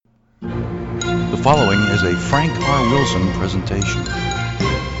The following is a Frank R. Wilson presentation.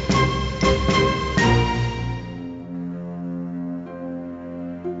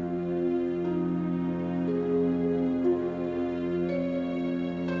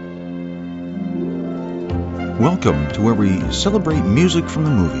 Welcome to where we celebrate music from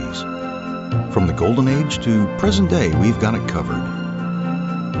the movies. From the golden age to present day, we've got it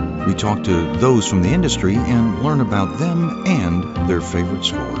covered. We talk to those from the industry and learn about them and their favorite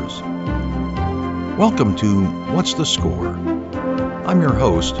scores. Welcome to What's the Score? I'm your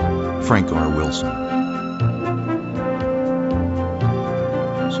host, Frank R. Wilson.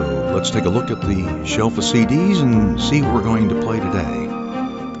 So let's take a look at the shelf of CDs and see what we're going to play today.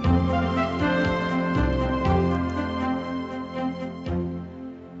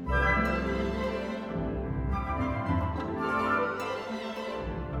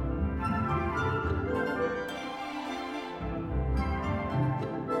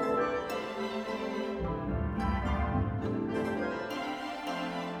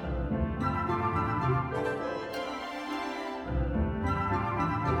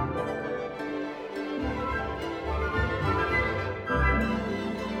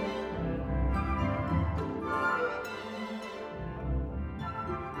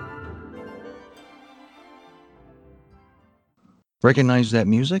 Recognize that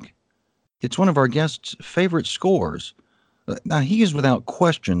music? It's one of our guests' favorite scores. Now, he is without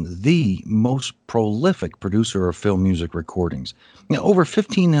question the most prolific producer of film music recordings. Over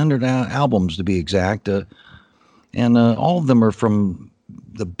 1,500 albums to be exact, and all of them are from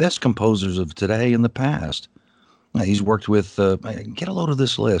the best composers of today and the past. He's worked with, get a load of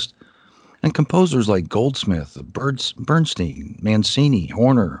this list, and composers like Goldsmith, Bernstein, Mancini,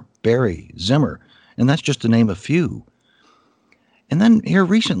 Horner, Barry, Zimmer, and that's just to name a few. And then here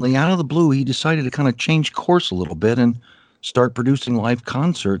recently, out of the blue, he decided to kind of change course a little bit and start producing live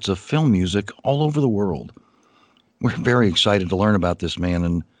concerts of film music all over the world. We're very excited to learn about this man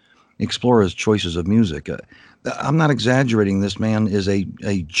and explore his choices of music. I'm not exaggerating. This man is a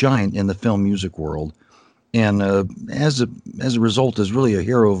giant in the film music world. And as a result, is really a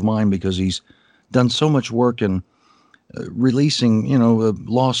hero of mine because he's done so much work in releasing,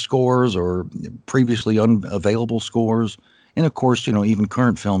 lost scores or previously unavailable scores. And of course, even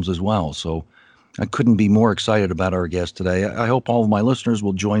current films as well. So I couldn't be more excited about our guest today. I hope all of my listeners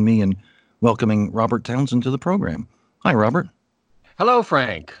will join me in welcoming Robert Townsend to the program. Hi, Robert. Hello,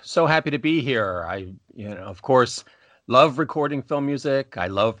 Frank. So happy to be here. I, of course, love recording film music. I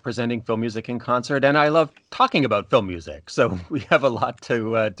love presenting film music in concert, and I love talking about film music. So we have a lot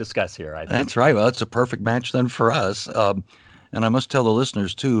to discuss here, I think. That's right. Well, it's a perfect match then for us. And I must tell the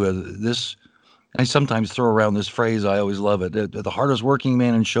listeners, too, I sometimes throw around this phrase. I always love it. The hardest working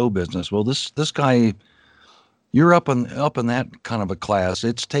man in show business. Well, this guy, you're up in that kind of a class.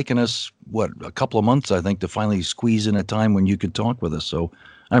 It's taken us, a couple of months, I think, to finally squeeze in a time when you could talk with us. So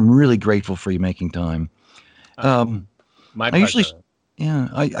I'm really grateful for you making time. My pleasure.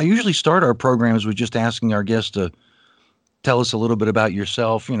 I usually start our programs with just asking our guests to tell us a little bit about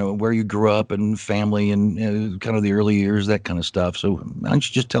yourself, where you grew up and family and kind of the early years, that kind of stuff. So why don't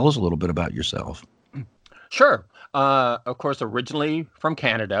you just tell us a little bit about yourself? Sure. Of course, originally from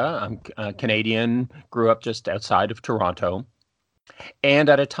Canada. I'm Canadian, grew up just outside of Toronto. And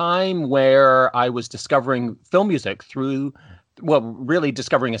at a time where I was discovering film music really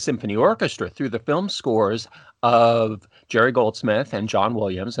discovering a symphony orchestra through the film scores of Jerry Goldsmith and John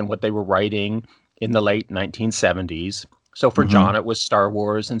Williams and what they were writing in the late 1970s. So for John, it was Star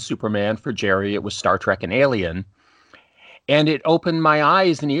Wars and Superman. For Jerry, it was Star Trek and Alien. And it opened my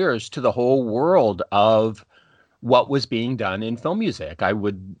eyes and ears to the whole world of what was being done in film music. I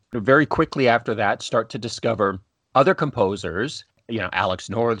would very quickly after that start to discover other composers, Alex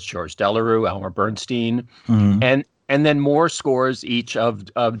North, George Delarue, Elmer Bernstein, and then more scores each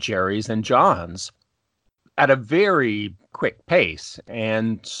of Jerry's and John's at a very quick pace.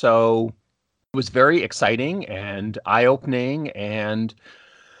 And so it was very exciting and eye-opening and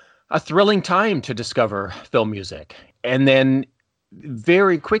a thrilling time to discover film music. And then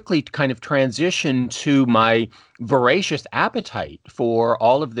very quickly kind of transition to my voracious appetite for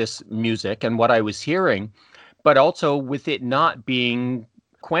all of this music and what I was hearing, but also with it not being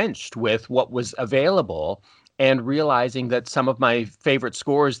quenched with what was available, and realizing that some of my favorite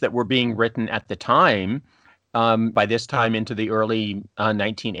scores that were being written at the time, by this time into the early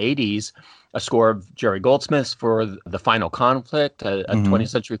 1980s, a score of Jerry Goldsmith's for The Final Conflict, a 20th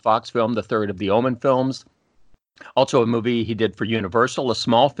Century Fox film, the third of the Omen films. Also a movie he did for Universal, a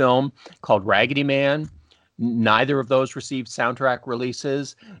small film called Raggedy Man. Neither of those received soundtrack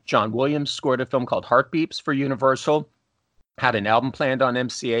releases. John Williams scored a film called Heartbeats for Universal. had an album planned on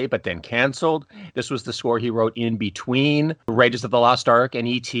MCA, but then canceled. This was the score he wrote in between Raiders of the Lost Ark and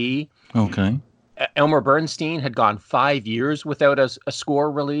E.T. Okay. Elmer Bernstein had gone 5 years without a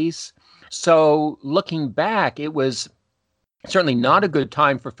score release. So looking back, it was certainly not a good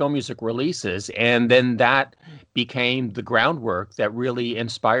time for film music releases. And then that became the groundwork that really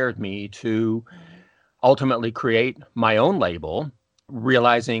inspired me to ultimately create my own label,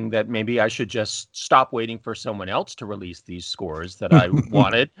 realizing that maybe I should just stop waiting for someone else to release these scores that I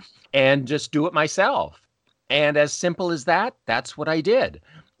wanted and just do it myself. And as simple as that, that's what I did.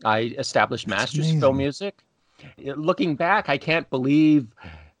 I established Masters Film Music. Looking back, I can't believe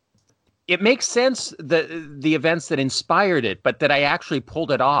it makes sense, the events that inspired it, but that I actually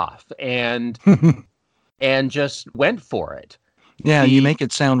pulled it off and just went for it. Yeah, you make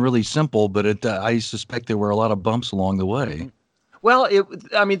it sound really simple, but I suspect there were a lot of bumps along the way. Well,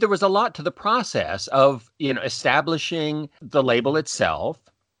 there was a lot to the process of, establishing the label itself,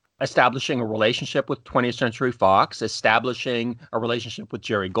 establishing a relationship with 20th Century Fox, establishing a relationship with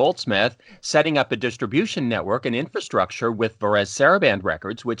Jerry Goldsmith, setting up a distribution network and infrastructure with Varese Sarabande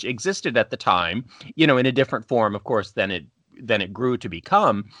Records, which existed at the time, in a different form, of course, than it grew to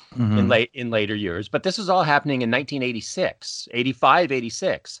become in later years. But this is all happening in 1986, 85,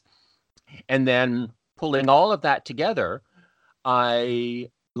 86. And then pulling all of that together, I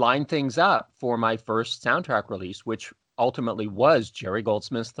lined things up for my first soundtrack release, which ultimately was Jerry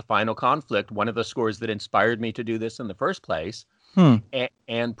Goldsmith's The Final Conflict, one of the scores that inspired me to do this in the first place,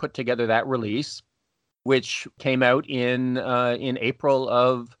 and put together that release, which came out in April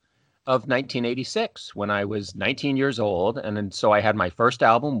of 1986 when I was 19 years old. And so I had my first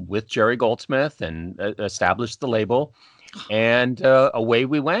album with Jerry Goldsmith and established the label, and away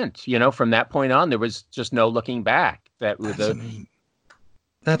we went. From that point on, there was just no looking back.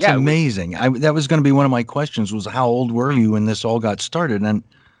 That's amazing. That was going to be one of my questions, was how old were you when this all got started? And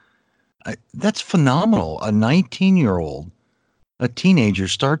that's phenomenal. A 19-year-old, a teenager,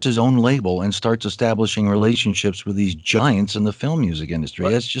 starts his own label and starts establishing relationships with these giants in the film music industry.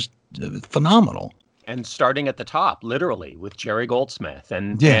 Right. That's just phenomenal. And starting at the top, literally, with Jerry Goldsmith.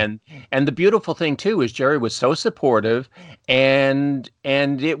 And the beautiful thing, too, is Jerry was so supportive, and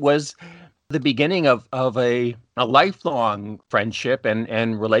it was the beginning of a lifelong friendship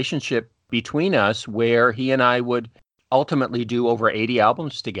and relationship between us, where he and I would ultimately do over 80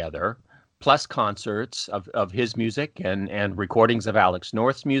 albums together, plus concerts of his music and recordings of Alex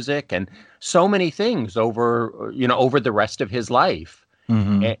North's music, and so many things over the rest of his life.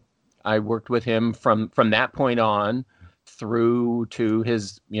 Mm-hmm. And I worked with him from that point on through to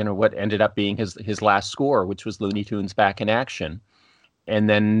his, what ended up being his last score, which was Looney Tunes Back in Action. And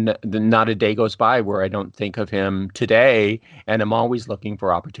then not a day goes by where I don't think of him today. And I'm always looking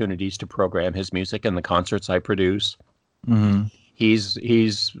for opportunities to program his music and the concerts I produce. Mm-hmm.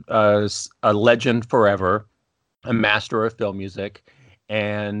 He's a legend forever, a master of film music,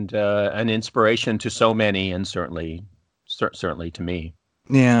 and an inspiration to so many, and certainly to me.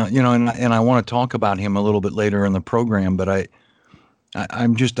 Yeah, and I want to talk about him a little bit later in the program, but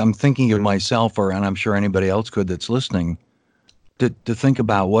I'm thinking of myself, and I'm sure anybody else could that's listening, to think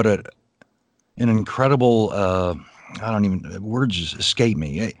about what an incredible, words just escape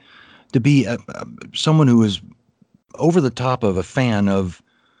me, to be someone who is over the top of a fan of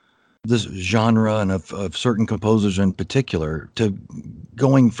this genre and of certain composers in particular, to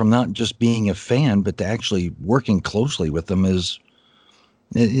going from not just being a fan, but to actually working closely with them is,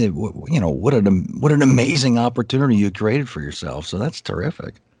 what an amazing opportunity you created for yourself. So that's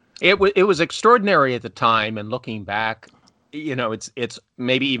terrific. It was extraordinary at the time, and looking back, it's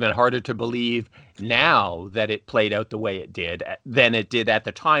maybe even harder to believe now that it played out the way it did than it did at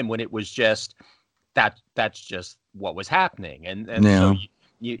the time, when it was just that's just what was happening. And so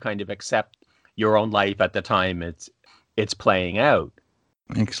you kind of accept your own life at the time it's playing out.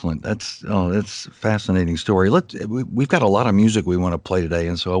 Excellent. That's a fascinating story. We've got a lot of music we want to play today,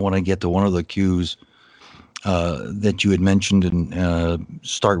 and so I want to get to one of the cues that you had mentioned and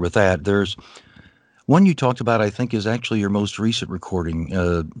start with that. There's one you talked about, I think, is actually your most recent recording,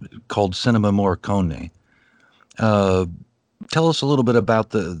 called Cinema Morricone. Tell us a little bit about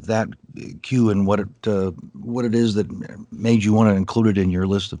that cue and what it is that made you want to include it in your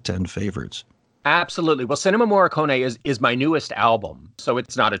list of 10 favorites. Absolutely. Well, Cinema Morricone is my newest album. So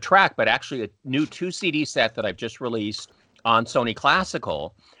it's not a track, but actually a new 2 CD set that I've just released on Sony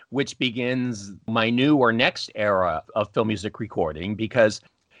Classical, which begins my new or next era of film music recording, because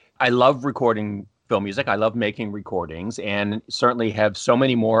I love recording film music. I love making recordings, and certainly have so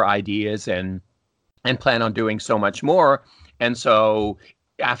many more ideas and plan on doing so much more. And so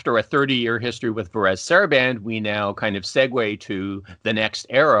after a 30-year history with Varese Sarabande, we now kind of segue to the next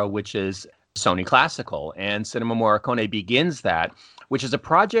era, which is Sony Classical. And Cinema Morricone begins that, which is a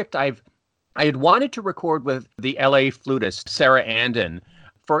project I had wanted to record with the LA flutist, Sarah Andon.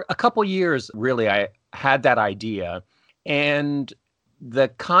 For a couple years, really, I had that idea. And the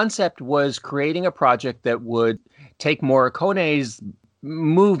concept was creating a project that would take Morricone's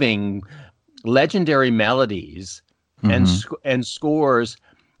moving, legendary melodies and scores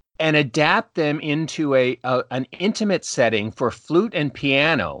and adapt them into an intimate setting for flute and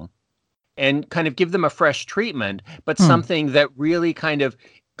piano and kind of give them a fresh treatment, but something that really kind of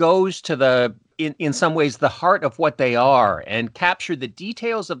goes to in some ways the heart of what they are and capture the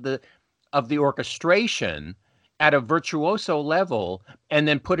details of the orchestration at a virtuoso level and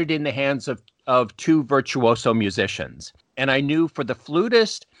then put it in the hands of two virtuoso musicians. And I knew for the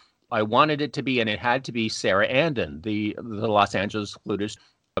flutist, I wanted it to be, and it had to be Sarah Andon, the Los Angeles flutist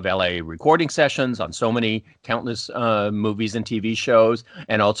of LA recording sessions on so many countless movies and TV shows,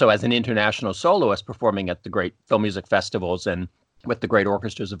 and also as an international soloist performing at the great film music festivals and with the great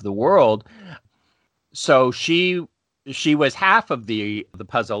orchestras of the world. So she was half of the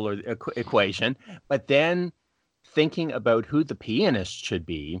puzzle or equation, but then thinking about who the pianist should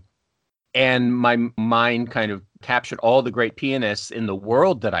be, and my mind kind of captured all the great pianists in the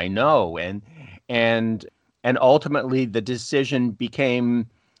world that I know, and ultimately the decision became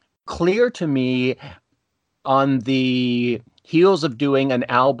clear to me on the heels of doing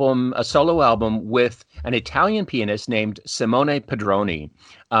a solo album with an Italian pianist named Simone Pedroni,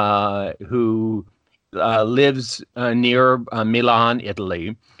 who lives near Milan,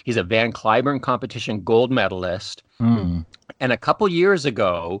 Italy. He's a Van Cliburn competition gold medalist. And a couple years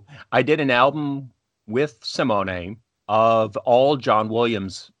ago, I did an album with Simone of all John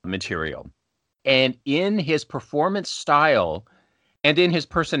Williams material. And in his performance style and in his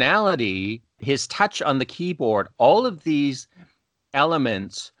personality, his touch on the keyboard, all of these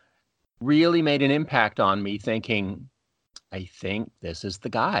elements really made an impact on me, thinking, I think this is the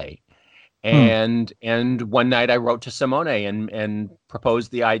guy. And one night I wrote to Simone and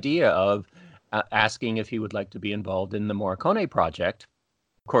proposed the idea of asking if he would like to be involved in the Morricone project.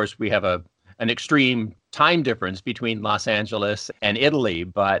 Of course, we have an extreme time difference between Los Angeles and Italy,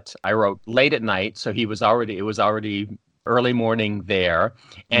 but I wrote late at night, so it was already early morning there,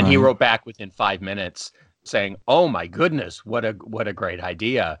 and he wrote back within 5 minutes saying, "Oh my goodness, what a great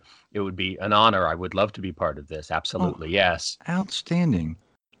idea! It would be an honor. I would love to be part of this. Absolutely, yes." Outstanding.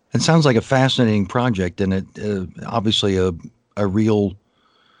 It sounds like a fascinating project, and it obviously a real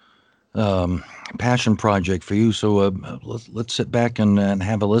passion project for you. So let's sit back and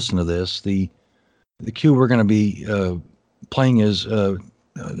have a listen to this. The cue we're going to be playing is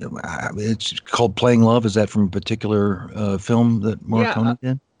it's called Playing Love. Is that from a particular film that Morricone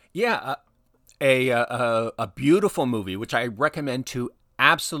did? Yeah, a beautiful movie, which I recommend to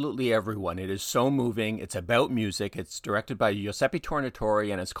absolutely everyone. It is so moving. It's about music. It's directed by Giuseppe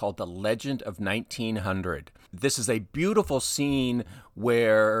Tornatore, and it's called The Legend of 1900. This is a beautiful scene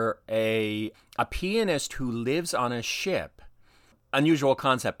where a pianist who lives on a ship, unusual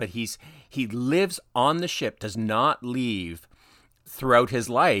concept, but he lives on the ship, does not leave throughout his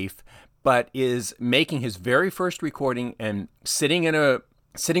life, but is making his very first recording and sitting in a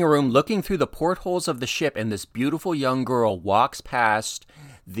room looking through the portholes of the ship, and this beautiful young girl walks past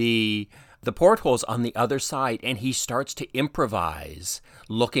the portholes on the other side, and he starts to improvise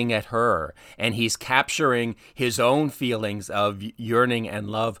looking at her, and he's capturing his own feelings of yearning and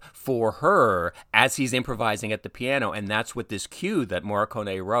love for her as he's improvising at the piano. And that's what this cue that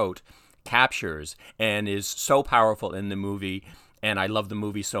Morricone wrote captures and is so powerful in the movie. And I love the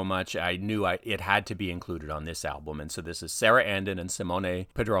movie so much, I knew it had to be included on this album. And so this is Sarah Andon and Simone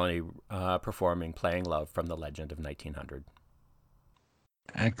Pedroni performing Playing Love from The Legend of 1900.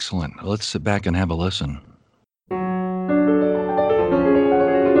 Excellent. Let's sit back and have a listen.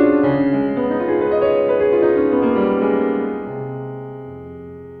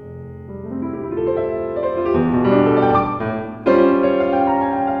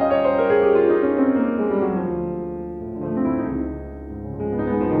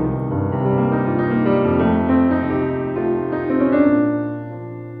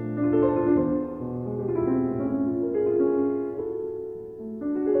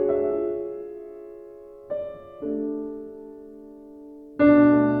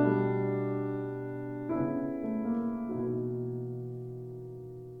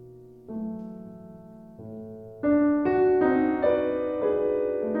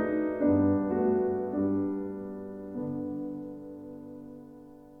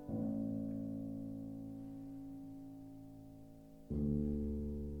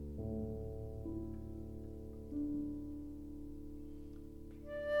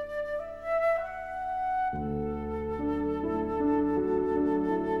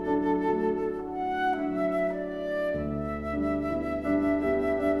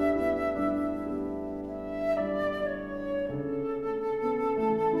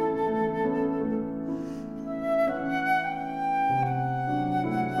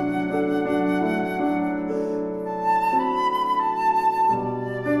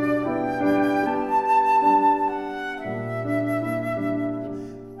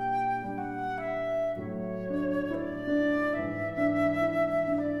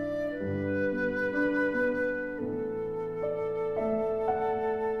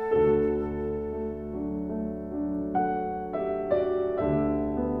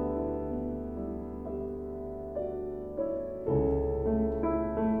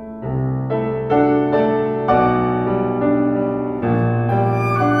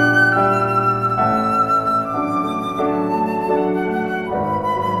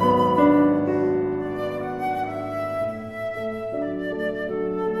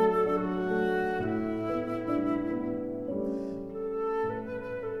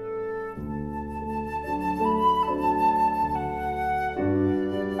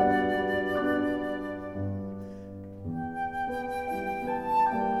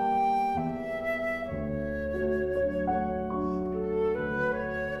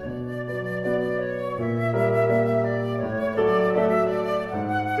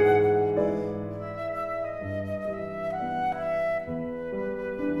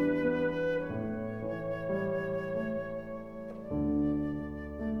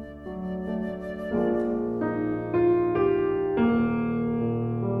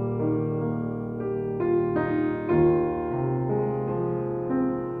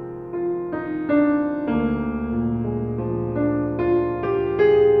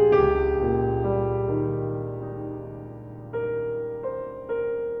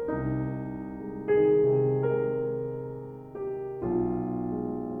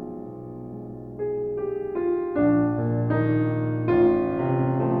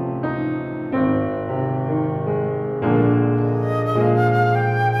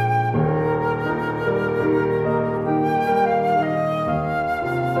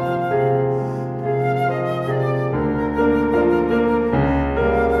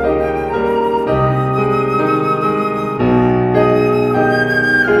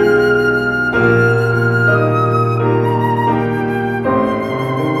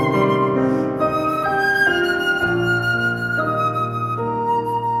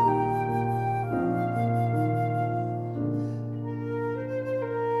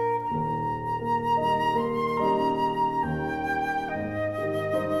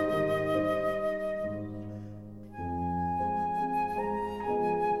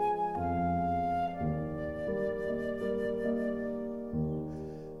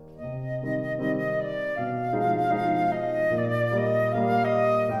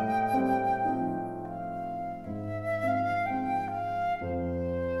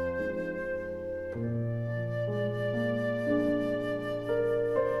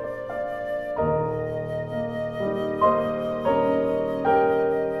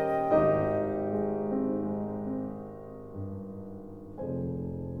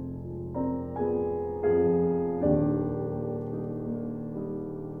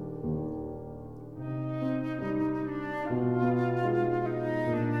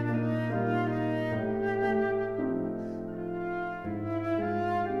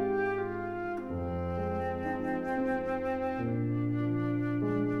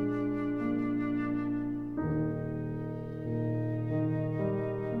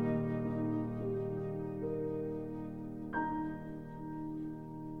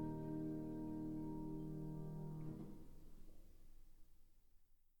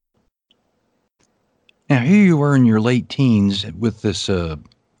 Now, here you were in your late teens with this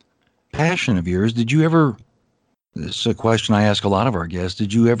passion of yours. Did you ever, this is a question I ask a lot of our guests,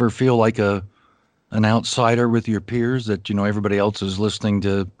 did you ever feel like an outsider with your peers that, everybody else is listening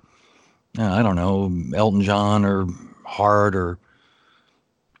to, I don't know, Elton John or Heart or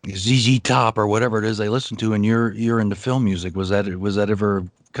ZZ Top or whatever it is they listen to, and you're into film music? Was that ever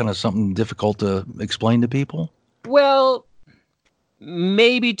kind of something difficult to explain to people? Well,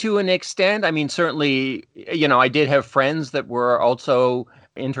 maybe to an extent. I mean, certainly, I did have friends that were also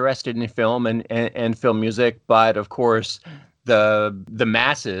interested in film and film music, but of course, the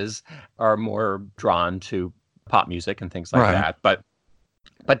masses are more drawn to pop music and things like Right. that.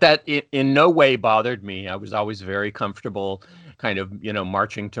 But that in no way bothered me. I was always very comfortable, kind of,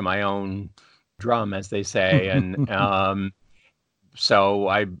 marching to my own drum, as they say, and so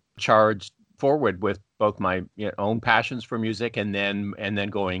I charged forward with both my own passions for music and then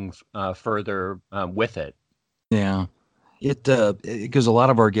going further with it. Yeah. Because a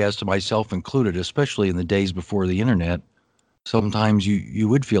lot of our guests, myself included, especially in the days before the internet, sometimes you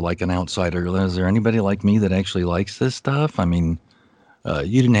would feel like an outsider. Is there anybody like me that actually likes this stuff? I mean,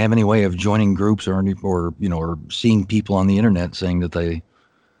 you didn't have any way of joining groups or seeing people on the internet saying that they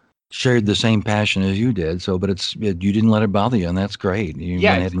shared the same passion as you did. So, but you didn't let it bother you, and that's great. You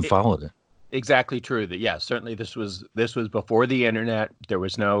went ahead and followed it. Exactly true. That certainly this was before the internet. There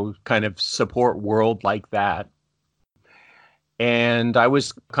was no kind of support world like that. And I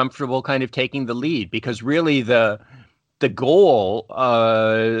was comfortable kind of taking the lead, because really the goal,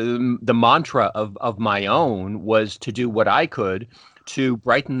 the mantra of my own was to do what I could to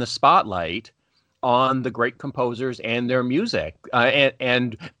brighten the spotlight on the great composers and their music,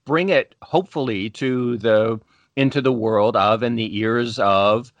 and bring it hopefully into the world of and the ears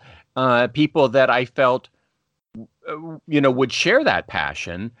of people that I felt would share that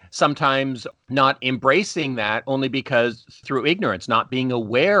passion, sometimes not embracing that only because through ignorance, not being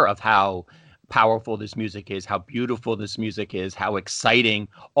aware of how powerful this music is, how beautiful this music is, how exciting,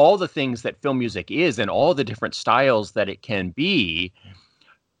 all the things that film music is and all the different styles that it can be.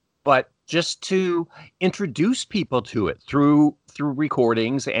 But just to introduce people to it through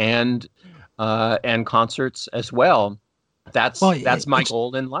recordings and concerts as well. That's my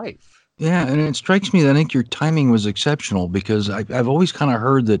goal in life. Yeah, and it strikes me that I think your timing was exceptional, because I've always kind of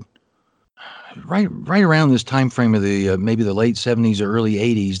heard that right around this time frame of the maybe the late 70s or early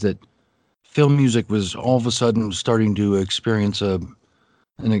 80s, that film music was all of a sudden starting to experience a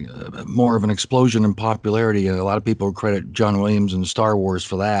more of an explosion in popularity. And a lot of people credit John Williams and Star Wars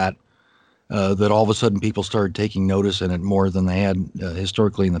for that. That all of a sudden people started taking notice in it more than they had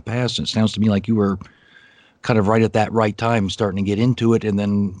historically in the past. And it sounds to me like you were kind of right at that right time, starting to get into it and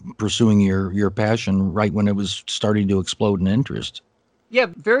then pursuing your passion right when it was starting to explode in interest. Yeah,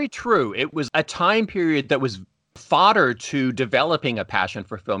 very true. It was a time period that was fodder to developing a passion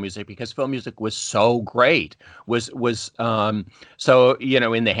for film music, because film music was so great, so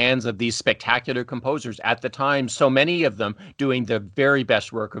in the hands of these spectacular composers at the time, so many of them doing the very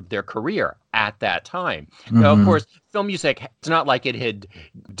best work of their career at that time. Mm-hmm. Now, of course, film music, it's not like it had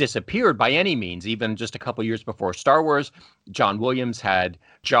disappeared by any means. Even just a couple years before Star Wars, John Williams had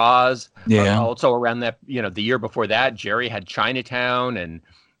Jaws. Yeah. Also around that, the year before that, Jerry had Chinatown, and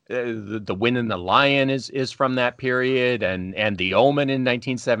the Wind and the Lion is from that period, and The Omen in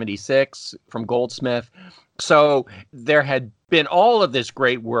 1976 from Goldsmith. So there had been all of this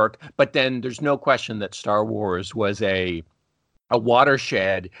great work, but then there's no question that Star Wars was a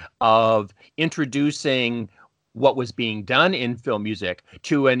watershed of introducing what was being done in film music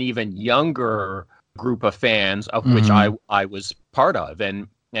to an even younger group of fans, of which I was part of. And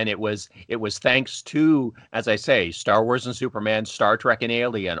it was thanks to, as I say, Star Wars and Superman, Star Trek and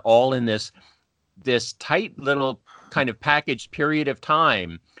Alien, all in this tight little kind of packaged period of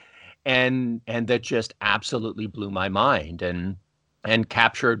time, and that just absolutely blew my mind and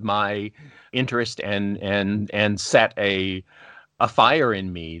captured my interest and set a fire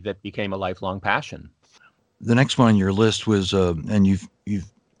in me that became a lifelong passion. The next one on your list was, and you've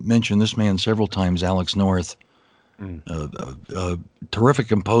mentioned this man several times, Alex North. A terrific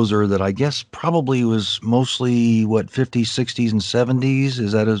composer that I guess probably was mostly 50s, 60s, and 70s.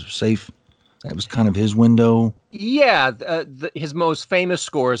 Is that that was kind of his window? Yeah, his most famous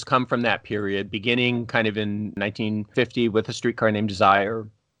scores come from that period, beginning kind of in 1950 with A Streetcar Named Desire.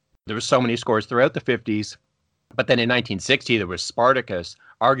 There were so many scores throughout the 50s, but then in 1960 there was Spartacus,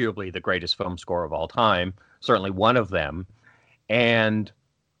 arguably the greatest film score of all time, certainly one of them, and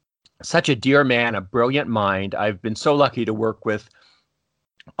such a dear man, a brilliant mind. I've been so lucky to work with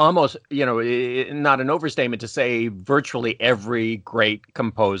almost, not an overstatement to say, virtually every great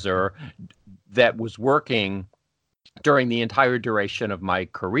composer, that was working during the entire duration of my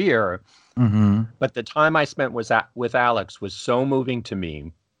career. Mm-hmm. But the time I spent with Alex was so moving to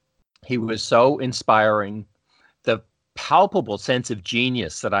me. He was so inspiring. The palpable sense of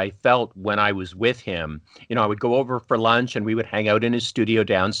genius that I felt when I was with him. I would go over for lunch and we would hang out in his studio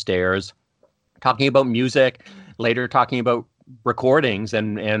downstairs, talking about music, later talking about recordings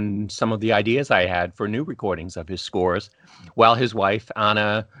and some of the ideas I had for new recordings of his scores, while his wife,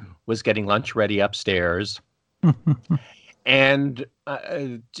 Anna, was getting lunch ready upstairs. And,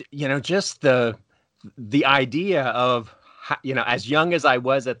 just the idea of, as young as I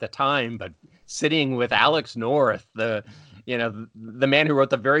was at the time, but sitting with Alex North, the man who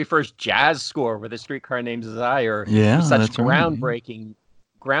wrote the very first jazz score with A Streetcar Named Desire, such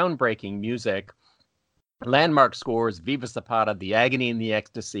groundbreaking music, landmark scores, Viva Zapata, The Agony and the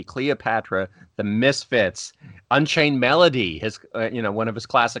Ecstasy, Cleopatra, The Misfits, Unchained Melody, his one of his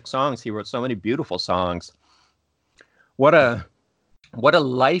classic songs. He wrote so many beautiful songs. What a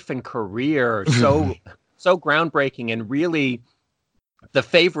life and career, so groundbreaking, and really the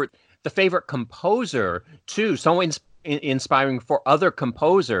favorite composer too, so inspiring for other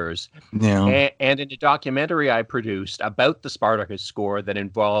composers. Yeah. And in a documentary I produced about the Spartacus score that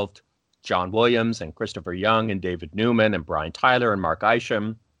involved John Williams and Christopher Young and David Newman and Brian Tyler and Mark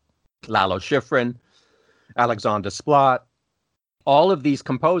Isham, Lalo Schifrin, Alexander Desplat, all of these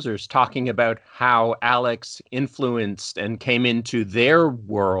composers talking about how Alex influenced and came into their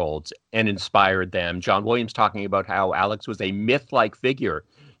world and inspired them. John Williams talking about how Alex was a myth-like figure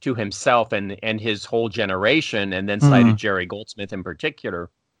to himself and his whole generation, and then cited Jerry Goldsmith in particular.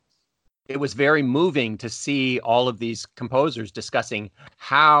 It was very moving to see all of these composers discussing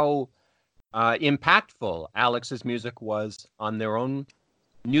how impactful Alex's music was on their own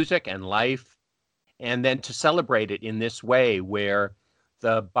music and life, and then to celebrate it in this way, where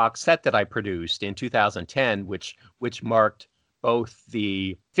the box set that I produced in 2010, which marked both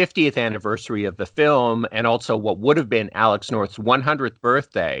the 50th anniversary of the film and also what would have been Alex North's 100th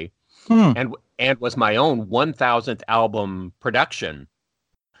birthday, and was my own 1000th album production.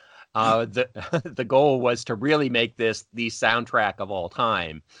 The goal was to really make this the soundtrack of all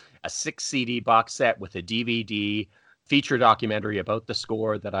time, a 6 CD box set with a DVD feature documentary about the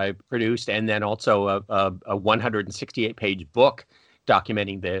score that I produced, and then also a 168-page book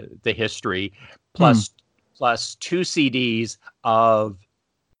documenting the history, plus 2 CDs of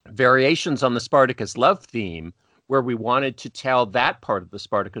variations on the Spartacus love theme, where we wanted to tell that part of the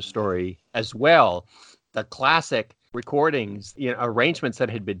Spartacus story as well. The classic recordings, arrangements that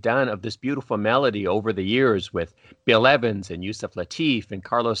had been done of this beautiful melody over the years with Bill Evans and Yusef Lateef and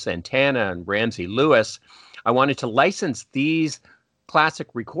Carlos Santana and Ramsey Lewis. I wanted to license these classic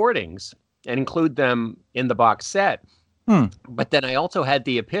recordings and include them in the box set. But then I also had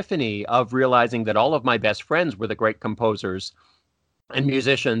the epiphany of realizing that all of my best friends were the great composers and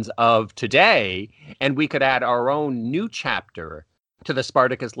musicians of today, and we could add our own new chapter to the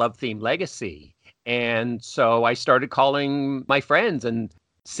Spartacus love theme legacy. And so I started calling my friends and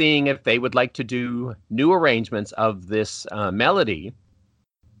seeing if they would like to do new arrangements of this melody.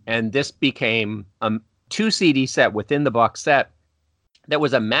 And this became a 2 CD set within the box set that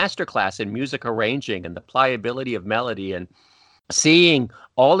was a masterclass in music arranging and the pliability of melody, and seeing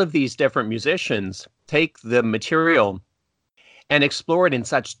all of these different musicians take the material and explore it in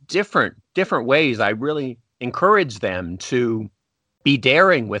such different ways. I really encourage them to be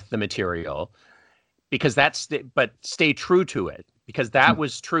daring with the material, because but stay true to it, because that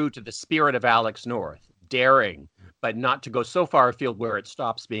was true to the spirit of Alex North, daring, but not to go so far afield where it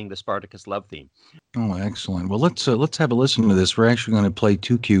stops being the Spartacus love theme. Oh, excellent. Well, let's have a listen to this. We're actually going to play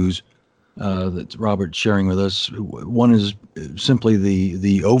 2 cues that Robert's sharing with us. One is simply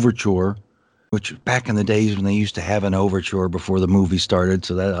the overture, which back in the days when they used to have an overture before the movie started,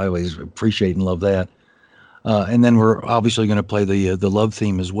 so that I always appreciate and love that. And then we're obviously going to play the love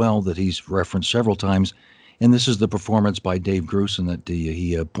theme as well that he's referenced several times. And this is the performance by Dave Grusin that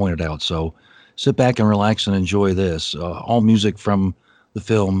he pointed out. So sit back and relax and enjoy this. All music from the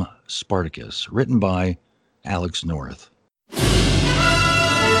film Spartacus, written by Alex North.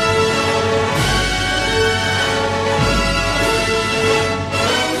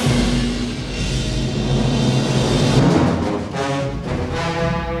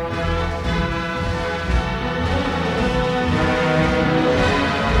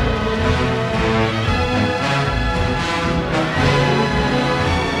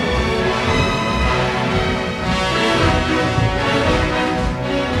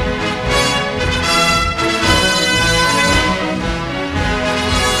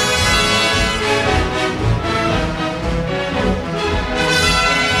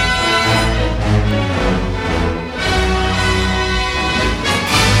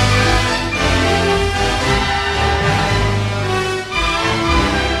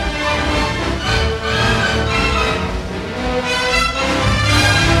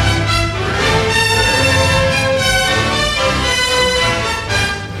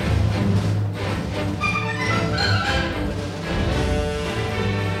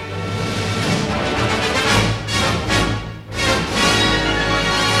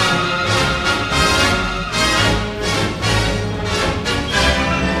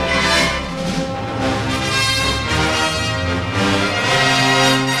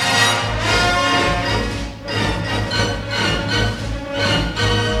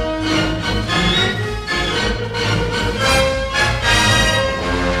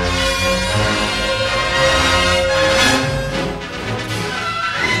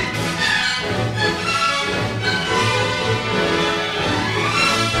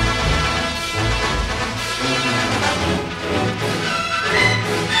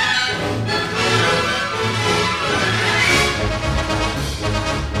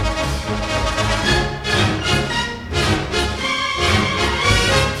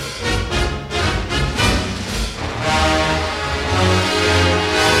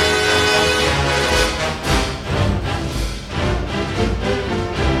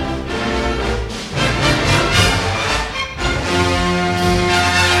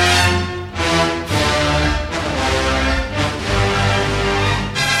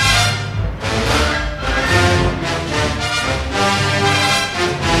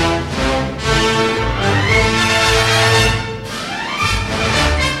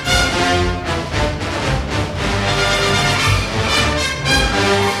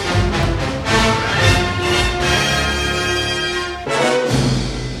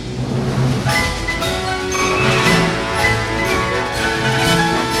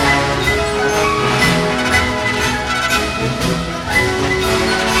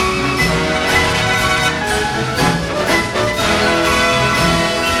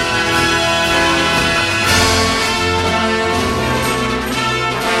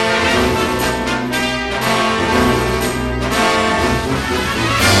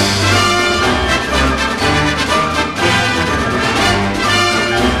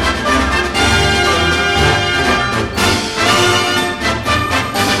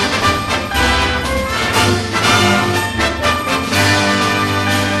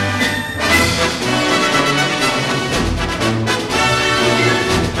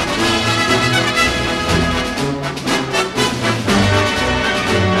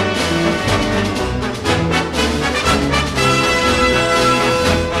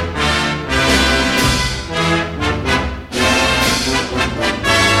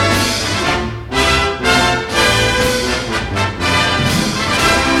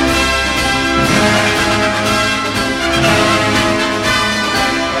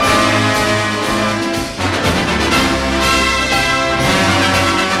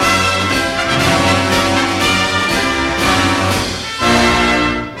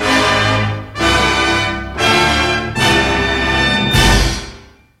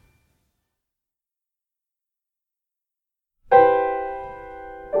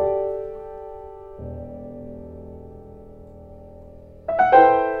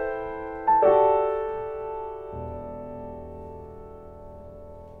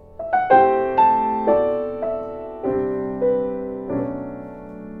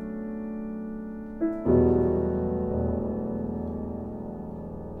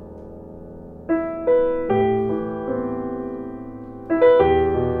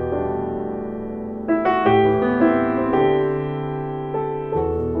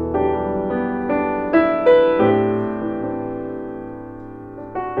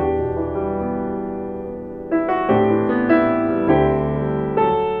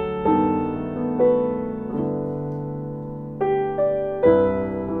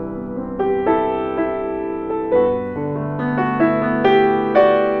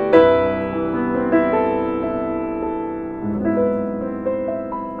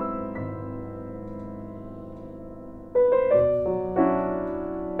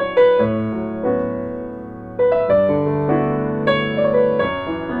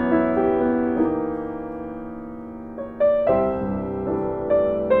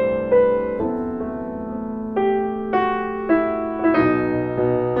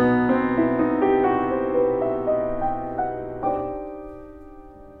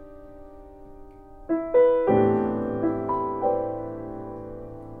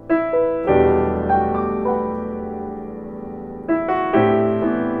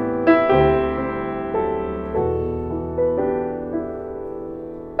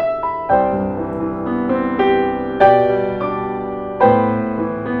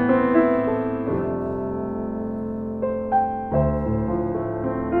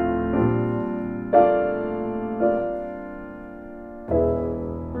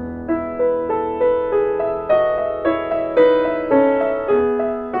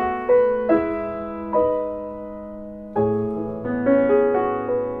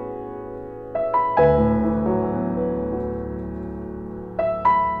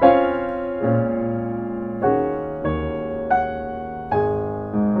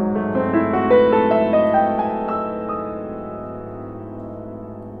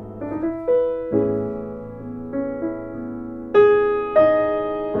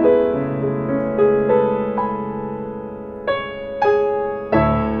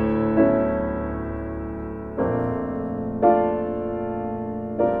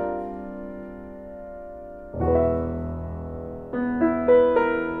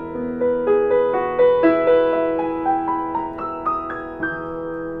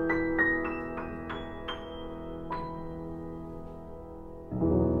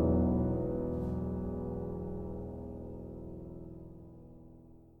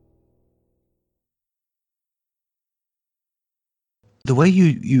 the way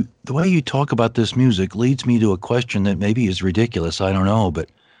you talk about this music leads me to a question that maybe is ridiculous. I don't know, but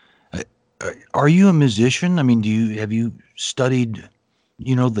uh, are you a musician? I mean, have you studied,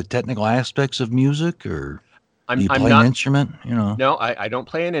 the technical aspects of music, or do you I'm play an not. instrument? No, I don't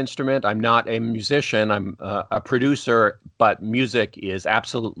play an instrument. I'm not a musician. I'm a producer, but music is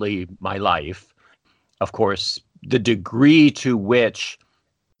absolutely my life. Of course, the degree to which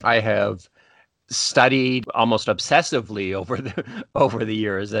I have studied almost obsessively over the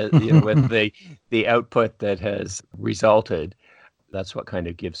years, with the output that has resulted. That's what kind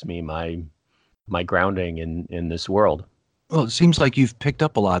of gives me my grounding in this world. Well, it seems like you've picked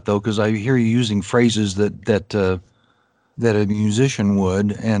up a lot though, because I hear you using phrases that a musician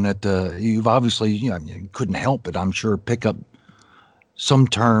would, and that you've obviously, you couldn't help it, I'm sure, pick up some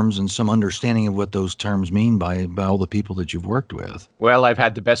terms and some understanding of what those terms mean by all the people that you've worked with. Well, I've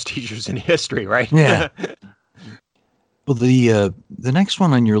had the best teachers in history, right? Yeah. Well, the next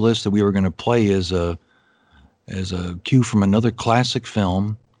one on your list that we were going to play is a cue from another classic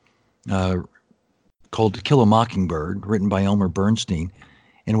film uh, called To Kill a Mockingbird, written by Elmer Bernstein.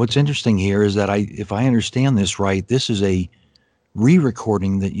 And what's interesting here is that if I understand this right, this is a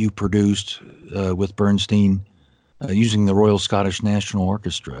re-recording that you produced with Bernstein using the Royal Scottish National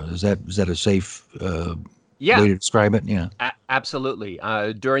Orchestra. Is that a safe Yeah, way to describe it? Yeah. absolutely.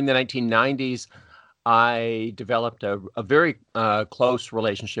 During the 1990s, I developed a very close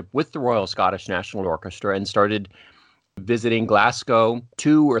relationship with the Royal Scottish National Orchestra and started visiting Glasgow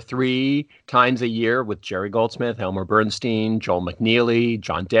 2 or 3 times a year with Jerry Goldsmith, Elmer Bernstein, Joel McNeely,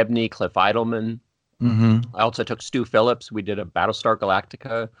 John Debney, Cliff Idleman. Mm-hmm. I also took Stu Phillips. We did a Battlestar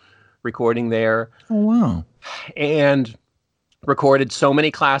Galactica recording there. Oh, wow. And recorded so many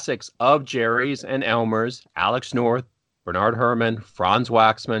classics of Jerry's and Elmer's: Alex North, Bernard Herrmann, Franz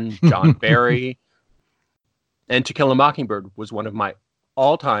Waxman, John Barry. And To Kill a Mockingbird was one of my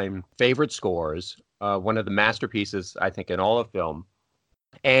all-time favorite scores, one of the masterpieces, I think, in all of film.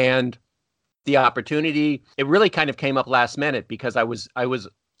 And the opportunity, it really kind of came up last minute, because I was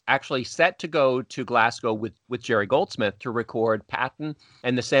actually set to go to Glasgow with Jerry Goldsmith to record Patton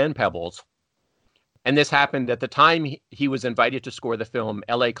and the Sand Pebbles. And this happened at the time he was invited to score the film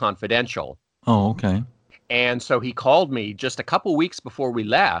L.A. Confidential. Oh, okay. And so he called me just a couple weeks before we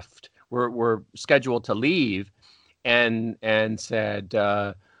left. We're scheduled to leave, and said,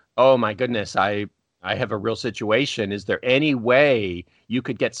 "Oh my goodness, I have a real situation. Is there any way you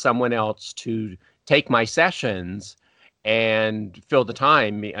could get someone else to take my sessions and fill the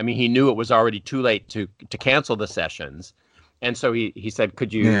time?" I mean, he knew it was already too late to cancel the sessions, and so he said,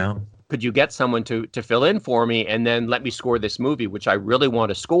 "Could you?" Yeah. Could you get someone to fill in for me, and then let me score this movie, which I really want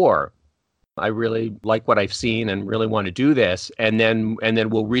to score. I really like what I've seen and really want to do this. And then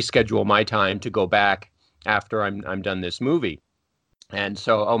we'll reschedule my time to go back after I'm done this movie. And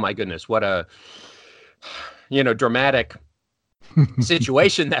so, oh my goodness, what a, dramatic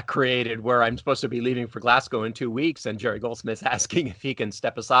situation that created, where I'm supposed to be leaving for Glasgow in 2 weeks, and Jerry Goldsmith's asking if he can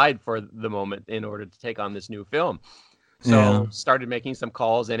step aside for the moment in order to take on this new film. So started making some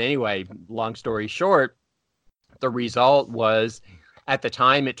calls. And anyway, long story short, the result was, at the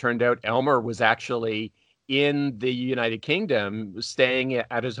time, it turned out Elmer was actually in the United Kingdom, staying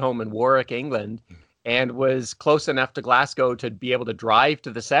at his home in Warwick, England, and was close enough to Glasgow to be able to drive to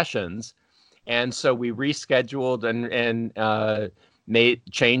the sessions. And so we rescheduled and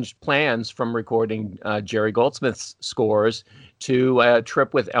changed plans from recording Jerry Goldsmith's scores to a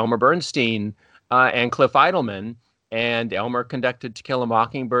trip with Elmer Bernstein and Cliff Idleman. And Elmer conducted To Kill a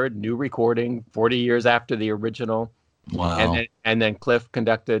Mockingbird, new recording 40 years after the original. Wow. And then Cliff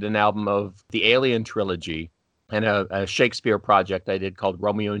conducted an album of the Alien trilogy, and a Shakespeare project I did called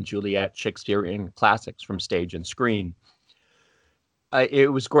Romeo and Juliet, Shakespearean Classics from Stage and Screen.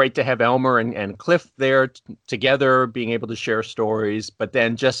 It was great to have Elmer and Cliff there together, being able to share stories. But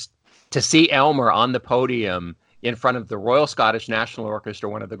then just to see Elmer on the podium in front of the Royal Scottish National Orchestra,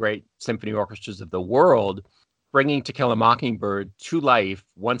 one of the great symphony orchestras of the world, bringing To Kill a Mockingbird to life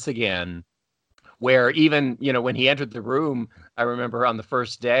once again, where even, when he entered the room, I remember on the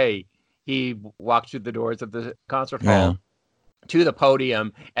first day, he walked through the doors of the concert hall to the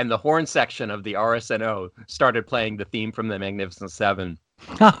podium, and the horn section of the RSNO started playing the theme from the Magnificent Seven.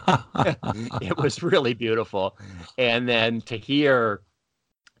 It was really beautiful. And then to hear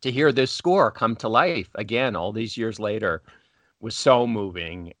this score come to life again all these years later was so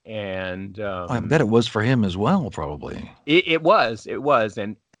moving. And I bet it was for him as well, probably. It was.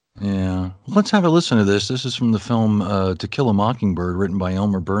 And yeah. Let's have a listen to this. This is from the film To Kill a Mockingbird, written by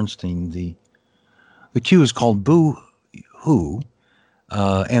Elmer Bernstein. The cue is called Boo Hoo.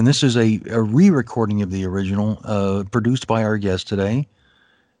 And this is a re-recording of the original, produced by our guest today,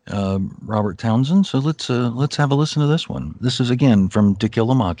 Robert Townsend. So let's have a listen to this one. This is again from To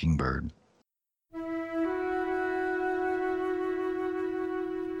Kill a Mockingbird.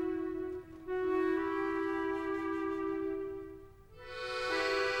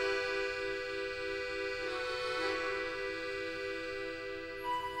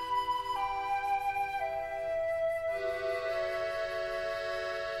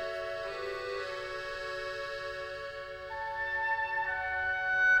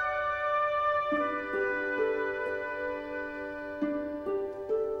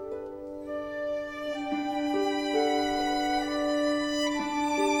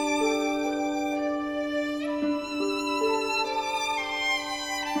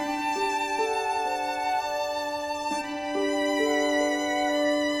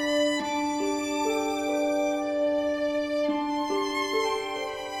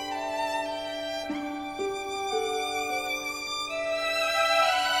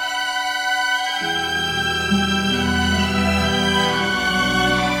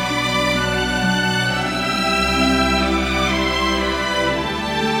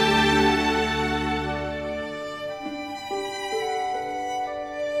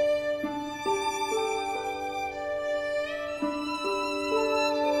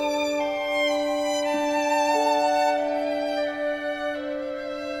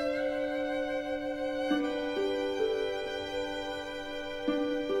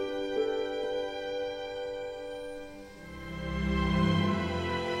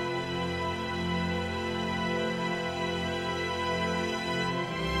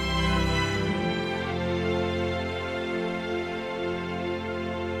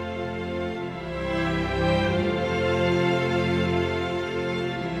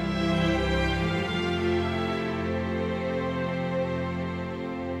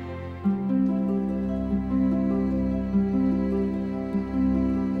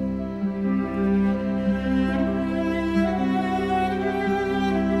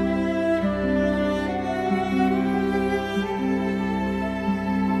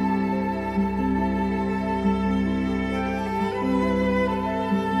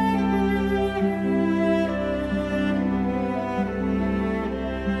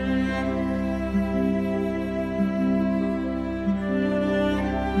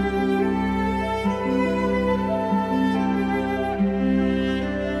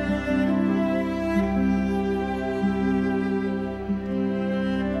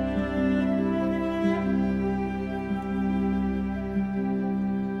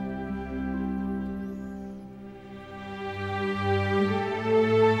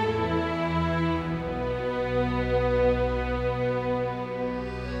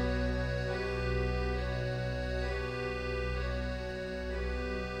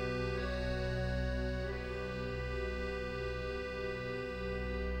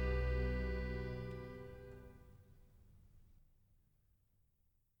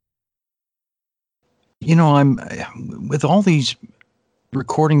 You know, I'm with all these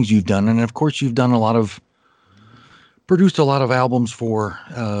recordings you've done, and of course you've done produced a lot of albums for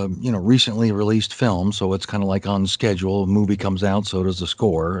recently released films, so it's kind of like on schedule. A movie comes out, so does the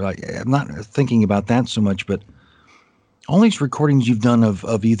score. I'm not thinking about that so much, but all these recordings you've done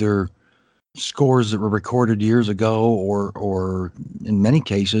of either scores that were recorded years ago or in many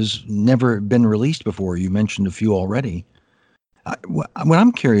cases never been released before. You mentioned a few already. What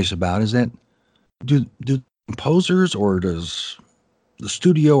I'm curious about is that do composers or does the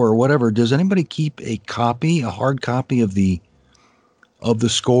studio or whatever, does anybody keep a hard copy of the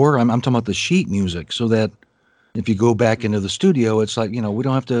score? I'm talking about the sheet music, so that if you go back into the studio, it's like, we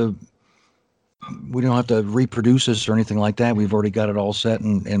don't have to reproduce this or anything like that. We've already got it all set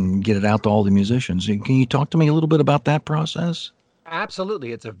and get it out to all the musicians. Can you talk to me a little bit about that process?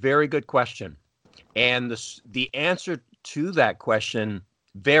 Absolutely. It's a very good question. And the answer to that question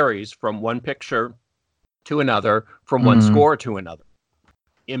varies from one picture to another, from one score to another.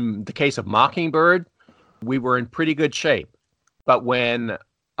 In the case of Mockingbird, we were in pretty good shape. But when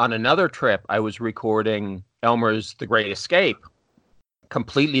on another trip I was recording Elmer's The Great Escape,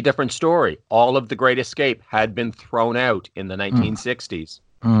 completely different story. All of The Great Escape had been thrown out in the 1960s.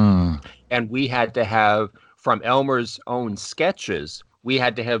 And we had to have, from Elmer's own sketches, we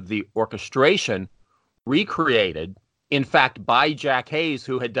had to have the orchestration recreated, in fact, by Jack Hayes,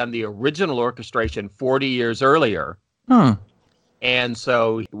 who had done the original orchestration 40 years earlier. And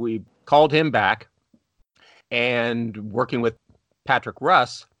so we called him back, and working with Patrick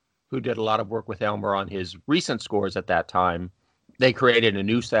Russ, who did a lot of work with Elmer on his recent scores at that time, they created a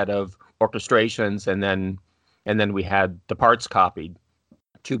new set of orchestrations, and then we had the parts copied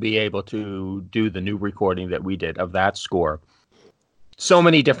to be able to do the new recording that we did of that score. So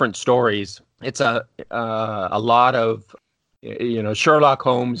many different stories. It's a lot of, Sherlock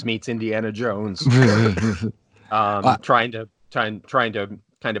Holmes meets Indiana Jones, trying to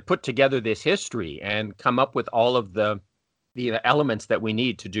kind of put together this history and come up with all of the elements that we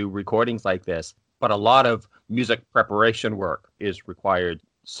need to do recordings like this. But a lot of music preparation work is required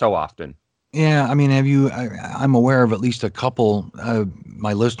so often. Yeah, I mean, I'm aware of at least a couple.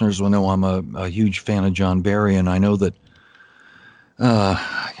 My listeners will know I'm a huge fan of John Barry, and I know that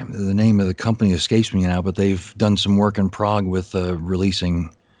the name of the company escapes me now, but they've done some work in Prague with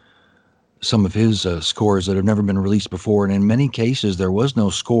releasing some of his scores that have never been released before. And in many cases, there was no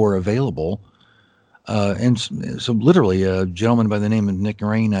score available. And so literally, a gentleman by the name of Nick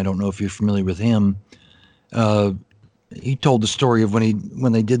Rain, I don't know if you're familiar with him, he told the story of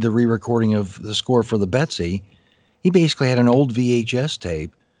when they did the re-recording of the score for the Betsy. He basically had an old VHS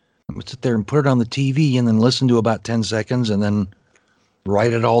tape, would sit there and put it on the TV and then listen to about 10 seconds and then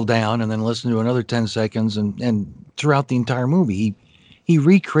write it all down and then listen to another 10 seconds. And throughout the entire movie, he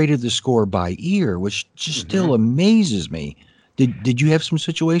recreated the score by ear, which just still amazes me. Did you have some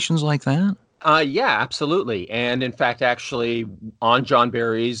situations like that? Yeah, absolutely. And in fact, actually, on John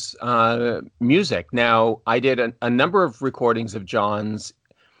Barry's music. Now, I did a number of recordings of John's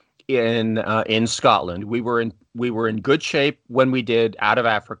in Scotland. We were in good shape when we did Out of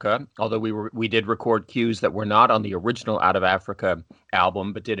Africa, although we did record cues that were not on the original Out of Africa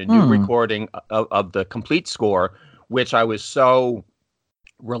album, but did a new recording of the complete score, which I was so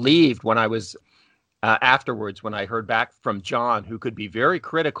relieved when I was afterwards, when I heard back from John, who could be very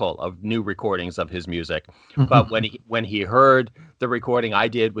critical of new recordings of his music. But when he heard the recording I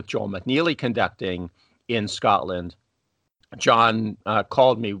did with Joel McNeely conducting in Scotland, John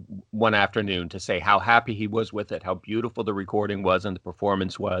called me one afternoon to say how happy he was with it, how beautiful the recording was and the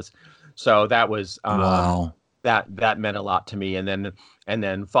performance was. So that was wow. That meant a lot to me. And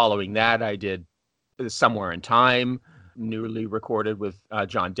then following that, I did Somewhere in Time, newly recorded with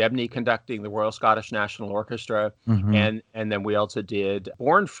John Debney conducting the Royal Scottish National Orchestra. And then we also did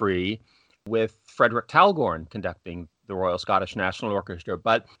Born Free with Frederick Talgorn conducting the Royal Scottish National Orchestra.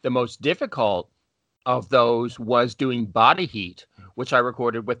 But the most difficult of those was doing Body Heat, which I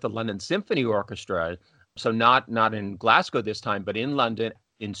recorded with the London Symphony Orchestra. So not in Glasgow this time, but in London,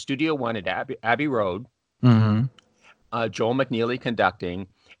 in Studio One at Abbey Road. Joel McNeely conducting.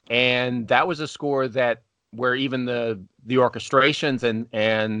 And that was a score where even the orchestrations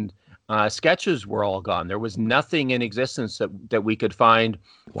and sketches were all gone. There was nothing in existence that we could find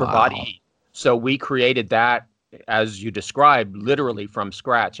for Body Heat. So we created that, as you described, literally from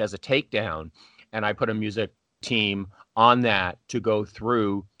scratch as a takedown. And I put a music team on that to go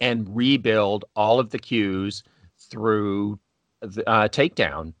through and rebuild all of the cues through the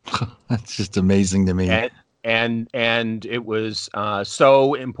takedown. That's just amazing to me. And it was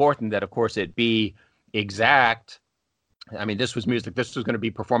so important that, of course, it be exact. I mean, this was music. This was going to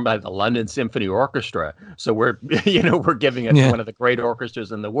be performed by the London Symphony Orchestra. So we're giving it to one of the great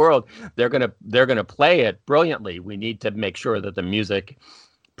orchestras in the world. They're gonna play it brilliantly. We need to make sure that the music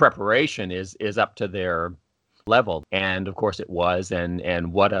preparation is up to their level. And of course it was.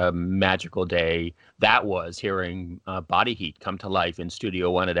 And what a magical day that was, hearing Body Heat come to life in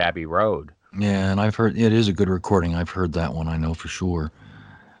Studio One at Abbey Road. Yeah, and I've heard it is a good recording. I've heard that one, I know for sure.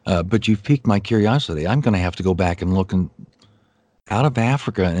 But you've piqued my curiosity. I'm going to have to go back and look Out of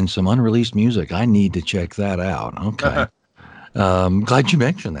Africa and some unreleased music. I need to check that out. Okay. Glad you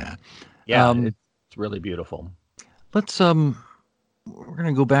mentioned that. Yeah, it's really beautiful. Let's we're going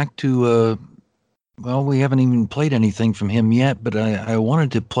to go back to we haven't even played anything from him yet, but I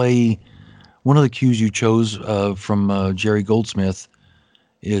wanted to play one of the cues you chose from Jerry Goldsmith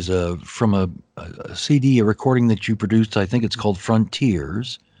is from a CD, a recording that you produced. I think it's called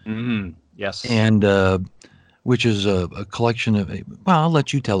Frontiers. Yes. And which is a collection of, I'll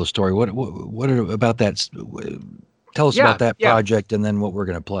let you tell the story. What about that? Tell us about that project and then what we're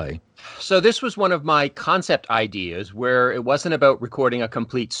going to play. So this was one of my concept ideas, where it wasn't about recording a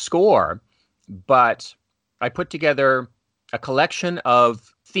complete score, but I put together a collection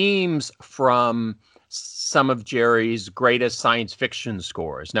of themes from some of Jerry's greatest science fiction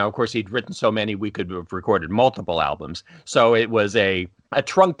scores. Now, of course, he'd written so many, we could have recorded multiple albums. So it was a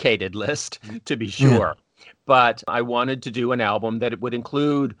truncated list, to be sure. Yeah. But I wanted to do an album that it would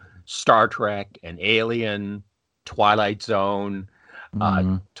include Star Trek and Alien, Twilight Zone,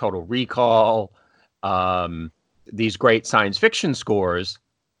 Total Recall, these great science fiction scores,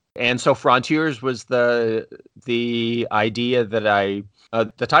 And so Frontiers was the idea that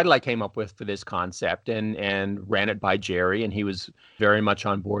the title I came up with for this concept, and ran it by Jerry, and he was very much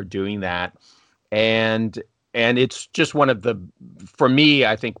on board doing that. And it's just for me,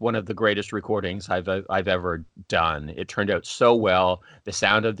 I think one of the greatest recordings I've ever done. It turned out so well. The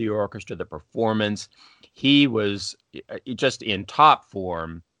sound of the orchestra, the performance, he was just in top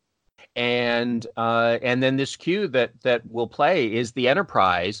form. And then this cue that we'll play is the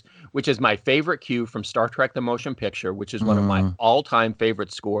Enterprise, which is my favorite cue from Star Trek: The Motion Picture, which is one of my all-time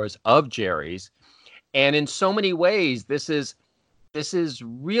favorite scores of Jerry's. And in so many ways, this is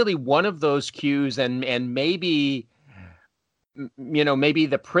really one of those cues, and maybe maybe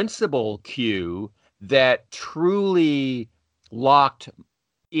the principal cue that truly locked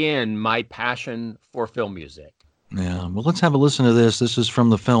in my passion for film music. Yeah, well, let's have a listen to this. This is from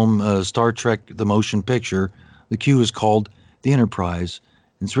the film Star Trek: The Motion Picture. The cue is called The Enterprise.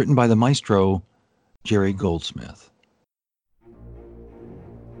 It's written by the maestro, Jerry Goldsmith.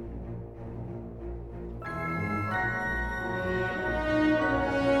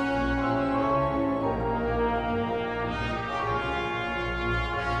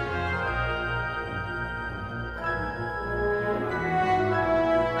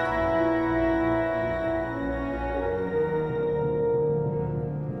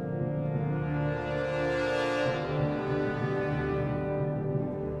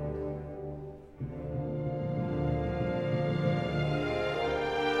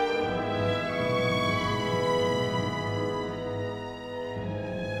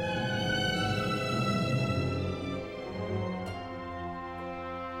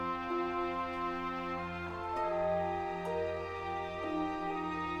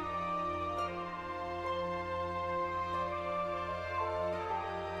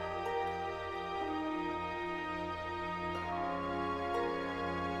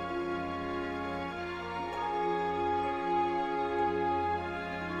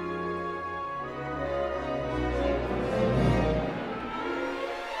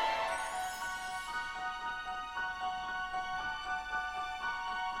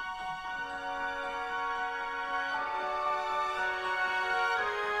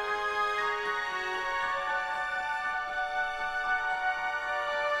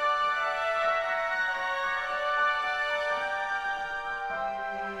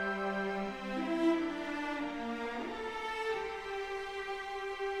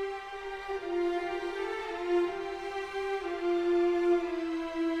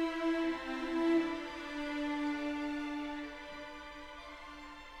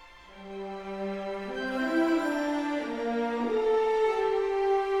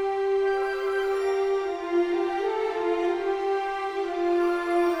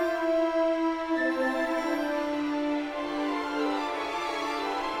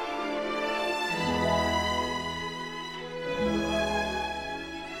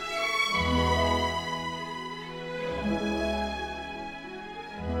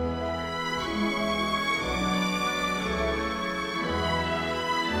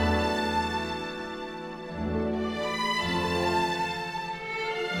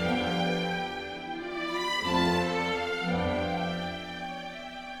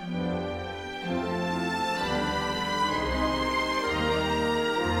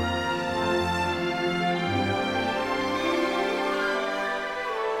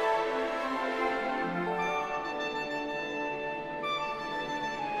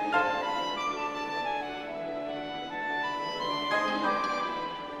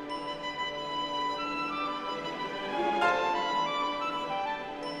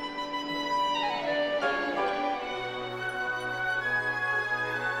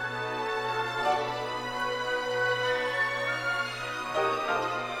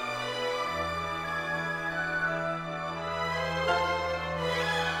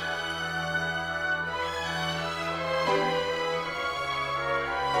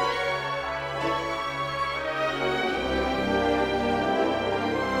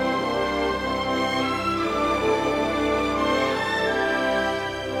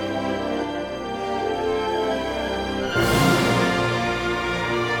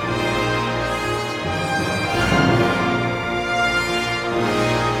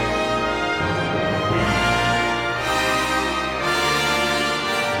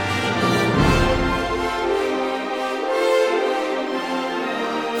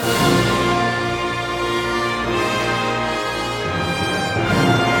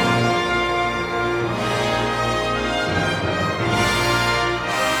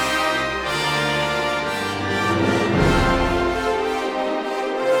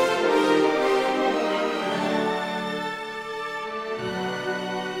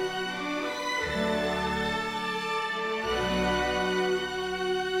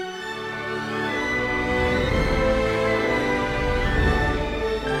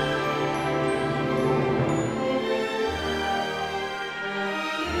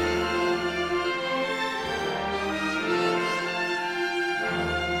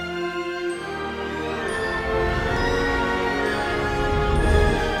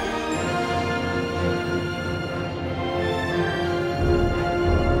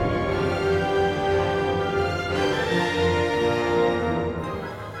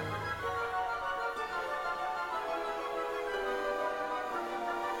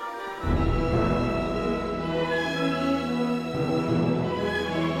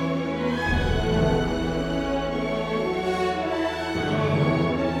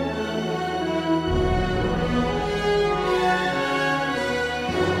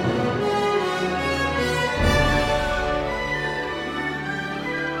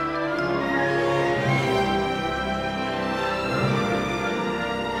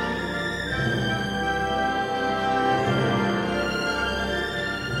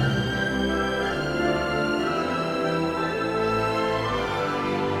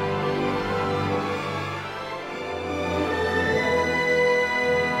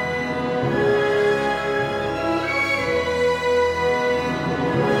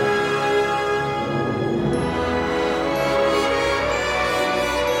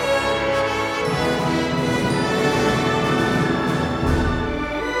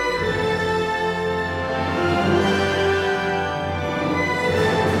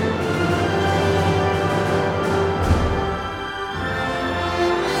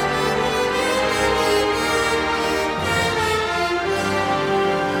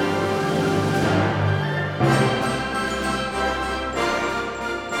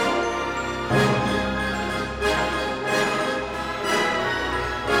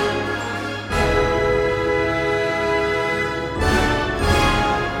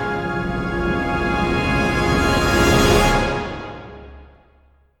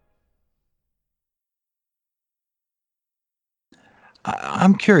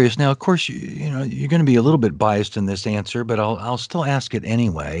 I'm curious now. Of course, you're going to be a little bit biased in this answer, but I'll still ask it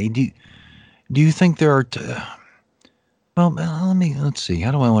anyway. Do you think there are? Well, let's see.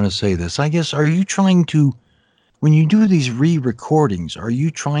 How do I want to say this? I guess, are you trying to, when you do these re-recordings, are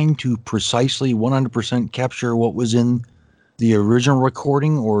you trying to precisely 100% capture what was in the original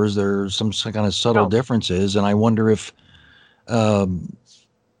recording, or is there some kind of subtle No. differences? And I wonder if.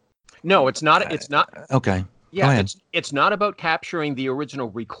 No, it's not. It's not. Okay. Yeah, it's not about capturing the original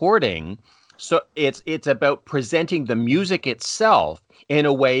recording. So it's about presenting the music itself in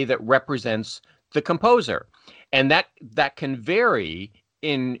a way that represents the composer, and that can vary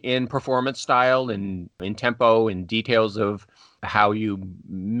in performance style and in tempo and details of how you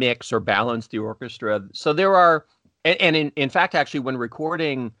mix or balance the orchestra. So there are, and in fact, actually, when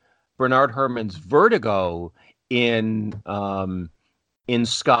recording Bernard Herrmann's Vertigo in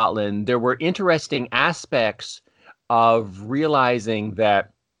Scotland, there were interesting aspects of realizing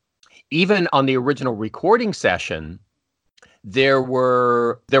that even on the original recording session, there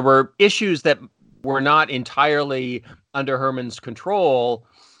were issues that were not entirely under Herrmann's control,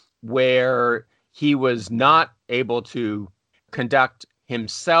 where he was not able to conduct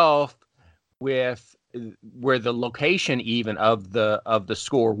himself with where the location even of the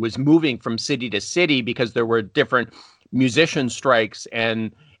score was moving from city to city because there were different musician strikes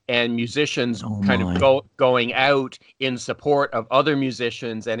and musicians going out in support of other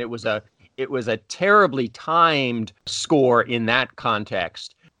musicians, and it was a terribly timed score in that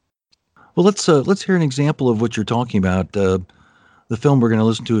context. Well, let's hear an example of what you're talking about. The film we're going to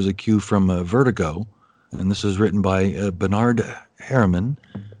listen to is a cue from Vertigo, and this is written by Bernard Herrmann.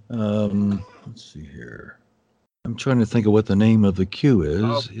 Let's see here. I'm trying to think of what the name of the cue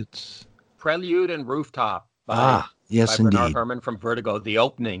is. It's Prelude and Rooftop. Yes, by indeed. Bernard Herrmann from Vertigo, the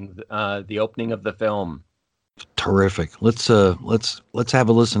opening of the film. Terrific. Let's have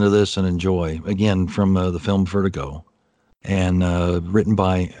a listen to this and enjoy again from the film Vertigo, and written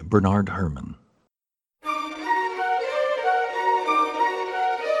by Bernard Herrmann.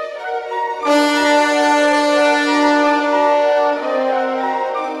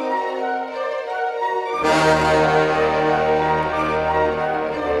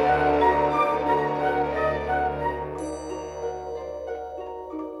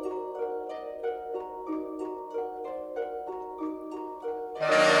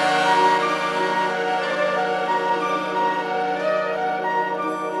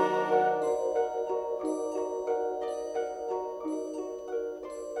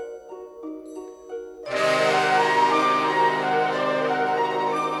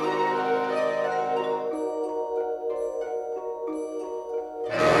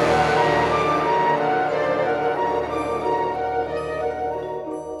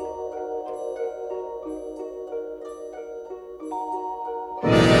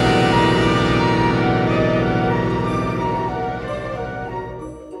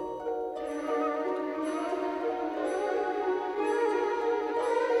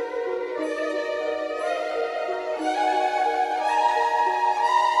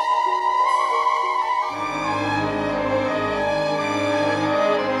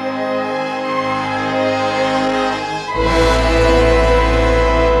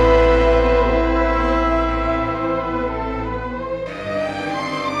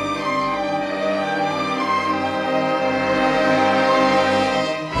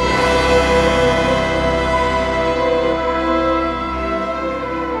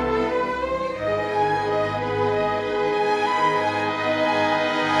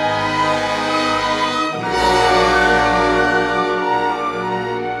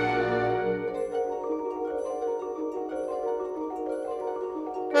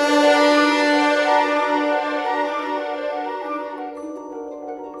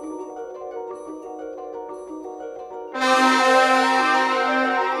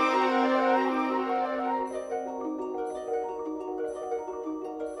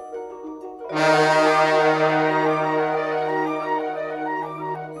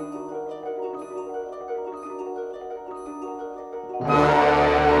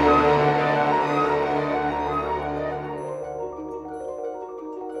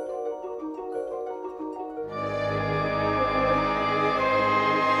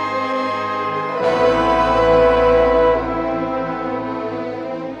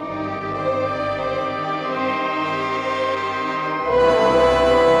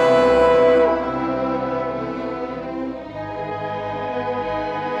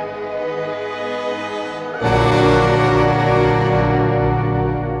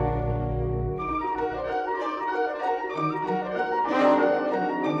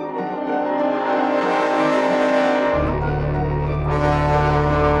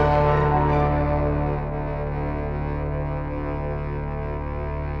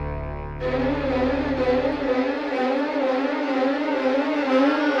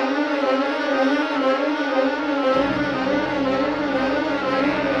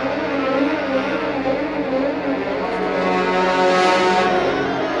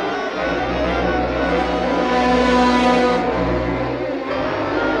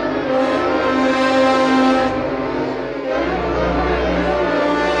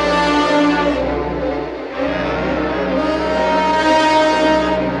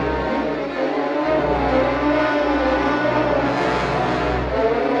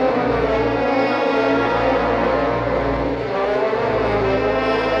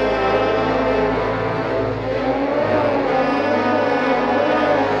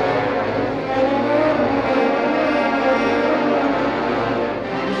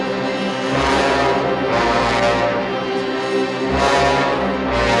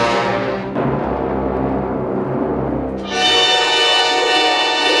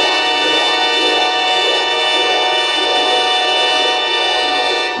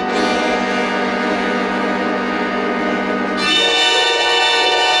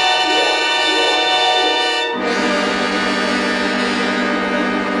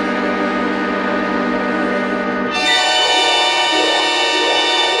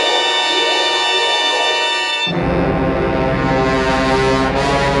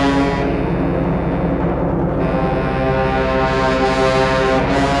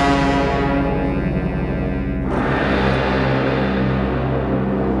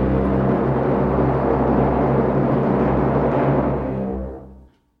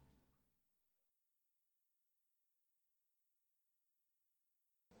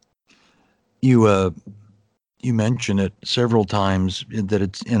 You you mention it several times that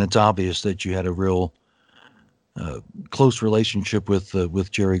it's obvious that you had a real close relationship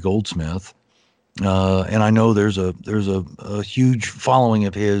with Jerry Goldsmith. And I know there's a huge following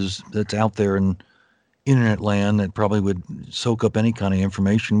of his that's out there in internet land that probably would soak up any kind of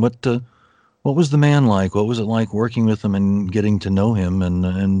information. What was the man like? What was it like working with him and getting to know him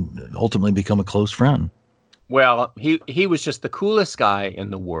and ultimately become a close friend? Well, he was just the coolest guy in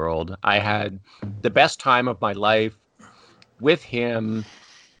the world. I had the best time of my life with him,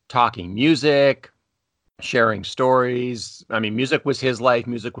 talking music, sharing stories. I mean, music was his life,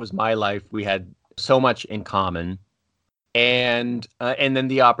 music was my life. We had so much in common, and then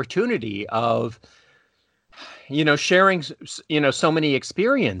the opportunity of sharing so many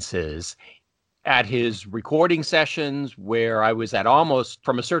experiences at his recording sessions, where I was at almost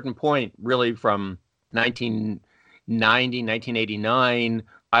from a certain point, really from 1990, 1989,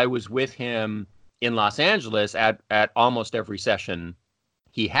 I was with him in Los Angeles at almost every session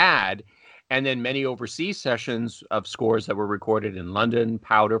he had, and then many overseas sessions of scores that were recorded in London,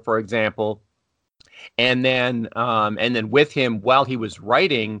 Powder, for example, and then with him while he was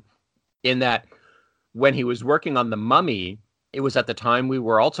writing. In that, when he was working on The Mummy, it was at the time we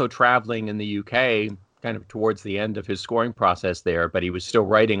were also traveling in the UK, kind of towards the end of his scoring process there, but he was still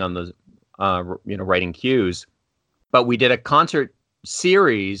writing on the writing cues. But we did a concert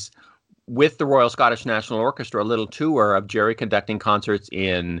series with the Royal Scottish National Orchestra, a little tour of Jerry conducting concerts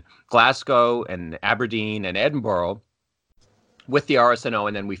in Glasgow and Aberdeen and Edinburgh with the RSNO,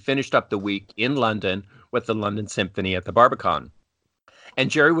 and then we finished up the week in London with the London Symphony at the Barbican.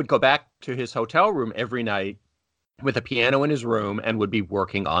 And Jerry would go back to his hotel room every night with a piano in his room and would be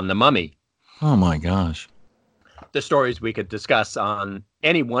working on The Mummy. Oh my gosh. The stories we could discuss on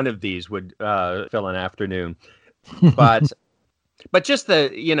any one of these would fill an afternoon. But just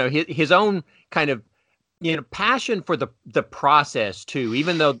his own kind of passion for the process too.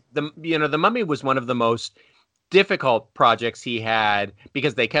 Even though the Mummy was one of the most difficult projects he had,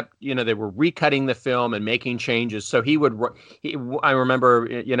 because they kept they were recutting the film and making changes. So I remember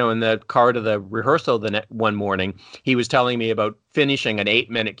in the car to the rehearsal one morning, he was telling me about finishing an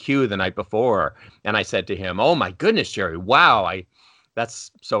 8-minute cue the night before, and I said to him, "Oh my goodness, Jerry, wow,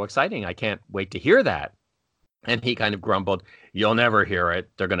 that's so exciting. I can't wait to hear that." And he kind of grumbled, "You'll never hear it.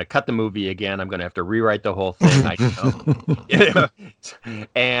 They're going to cut the movie again. I'm going to have to rewrite the whole thing." I know.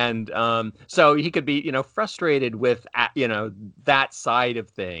 And so he could be, frustrated with, that side of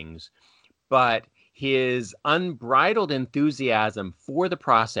things. But his unbridled enthusiasm for the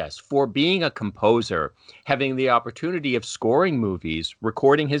process, for being a composer, having the opportunity of scoring movies,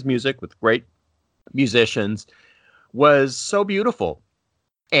 recording his music with great musicians, was so beautiful.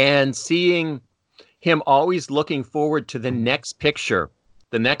 And seeing him always looking forward to the next picture,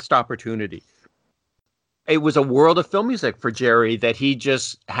 the next opportunity. It was a world of film music for Jerry that he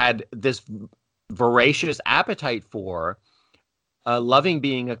just had this voracious appetite for, loving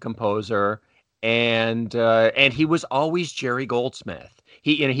being a composer, and he was always Jerry Goldsmith.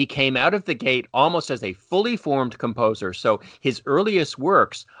 He came out of the gate almost as a fully formed composer. So his earliest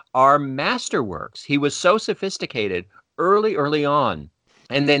works are masterworks. He was so sophisticated early on,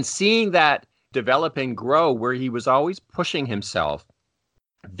 and then seeing that develop and grow, where he was always pushing himself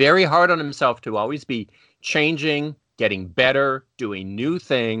very hard on himself to always be changing, getting better, doing new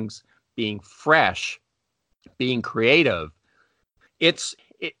things, being fresh, being creative. It's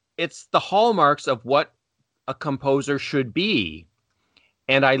the hallmarks of what a composer should be.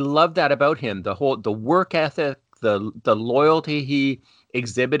 And I love that about him, the work ethic, the loyalty he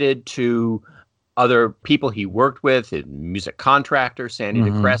exhibited to other people he worked with, his music contractor, Sandy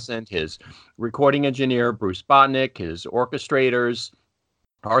DeCrescent, his recording engineer, Bruce Botnick, his orchestrators,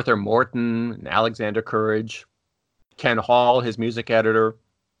 Arthur Morton and Alexander Courage, Ken Hall, his music editor,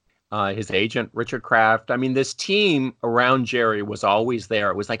 his agent, Richard Kraft. I mean, this team around Jerry was always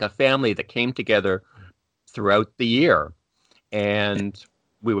there. It was like a family that came together throughout the year. And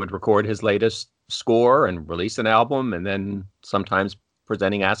we would record his latest score and release an album, and then sometimes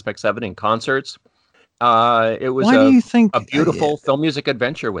presenting aspects of it in concerts. It was a beautiful film music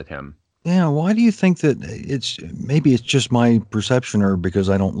adventure with him. Yeah, why do you think that maybe it's just my perception, or because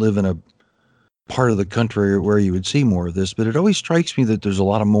I don't live in a part of the country where you would see more of this, but it always strikes me that there's a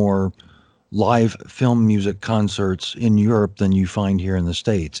lot of more live film music concerts in Europe than you find here in the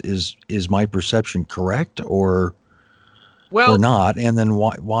States. Is my perception correct or not? And then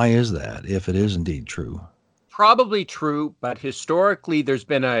why is that, if it is indeed true? Probably true, but historically it's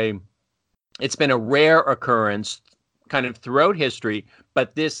been a rare occurrence kind of throughout history,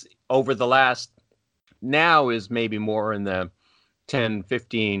 but this over the last, now is maybe more in the 10,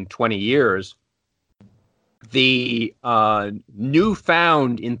 15, 20 years, the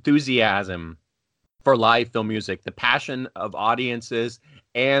newfound enthusiasm for live film music, the passion of audiences,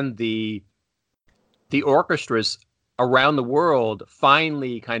 and the orchestras around the world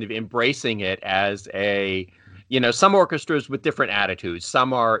finally kind of embracing it as a, some orchestras with different attitudes.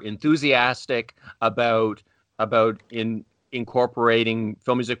 Some are enthusiastic about incorporating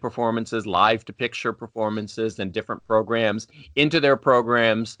film music performances, live to picture performances, and different programs into their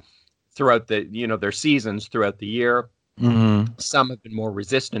programs throughout their seasons throughout the year. Mm-hmm. Some have been more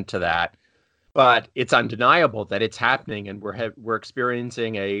resistant to that, but it's undeniable that it's happening, and we're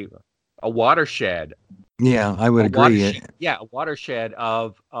experiencing a watershed. Yeah, I would agree. A watershed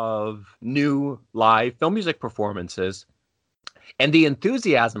of new live film music performances, and the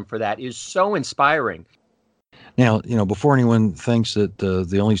enthusiasm for that is so inspiring. Now, before anyone thinks that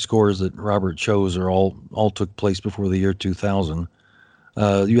the only scores that Robert chose are all took place before the year 2000,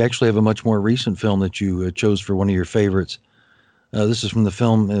 you actually have a much more recent film that you chose for one of your favorites. This is from the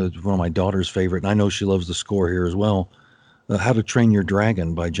film, one of my daughter's favorite, and I know she loves the score here as well. How to Train Your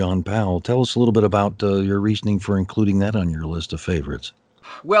Dragon by John Powell. Tell us a little bit about your reasoning for including that on your list of favorites.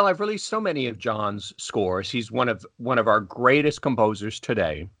 Well, I've released so many of John's scores. He's one of our greatest composers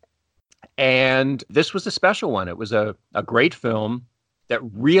today. And this was a special one. It was a great film that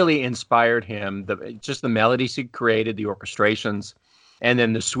really inspired him. Just the melodies he created, the orchestrations, and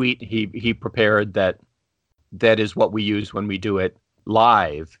then the suite he prepared that is what we use when we do it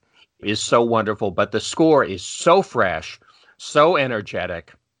live is so wonderful. But the score is so fresh, so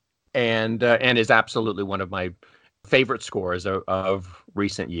energetic, and is absolutely one of my favorite scores of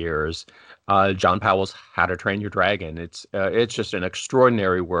recent years. John Powell's How to Train Your Dragon. It's just an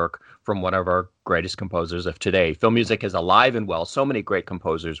extraordinary work from one of our greatest composers of today. Film music is alive and well. So many great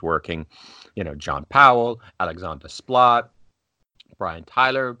composers working. John Powell, Alexander Desplat, Brian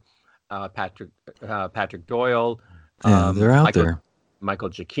Tyler, Patrick Doyle. They're out there. Michael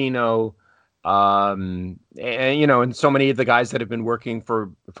Giacchino. And so many of the guys that have been working for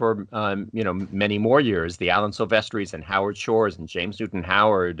many more years, the Alan Silvestris and Howard Shores and James Newton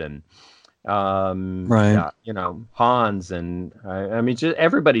Howard and right. Hans and just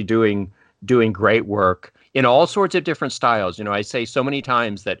everybody doing great work in all sorts of different styles. I say so many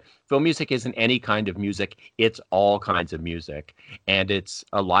times that film music isn't any kind of music; it's all kinds of music, and it's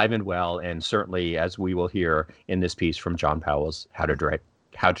alive and well. And certainly, as we will hear in this piece from John Powell's How to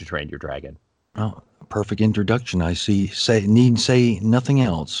Train Your Dragon. Oh, perfect introduction. I see. Need say nothing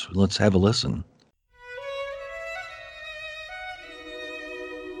else. Let's have a listen.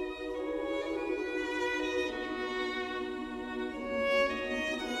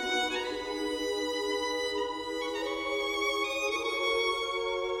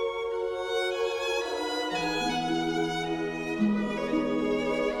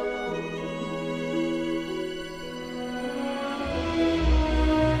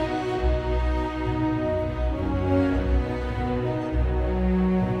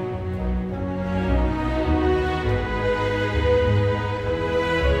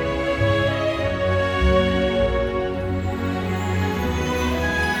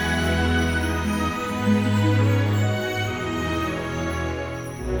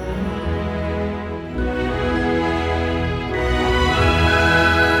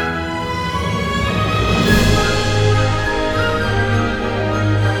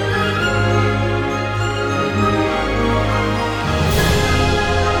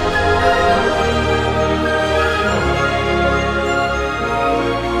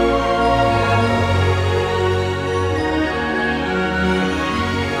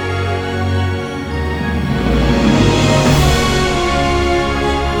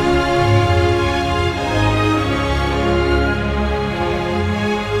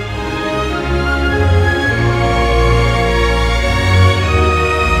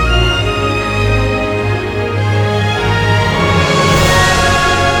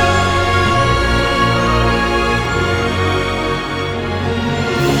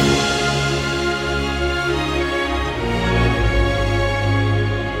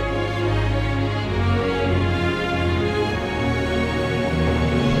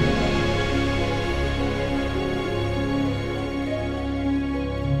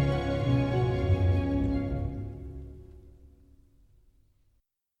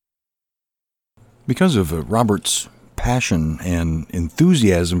 Because of Robert's passion and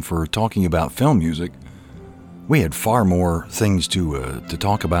enthusiasm for talking about film music, we had far more things to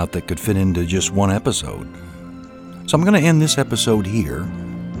talk about that could fit into just one episode. So I'm going to end this episode here,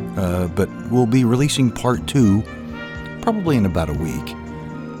 but we'll be releasing part 2 probably in about a week.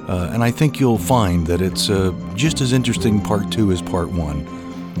 And I think you'll find that it's just as interesting part 2 as part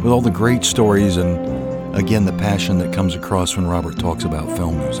 1, with all the great stories and, again, the passion that comes across when Robert talks about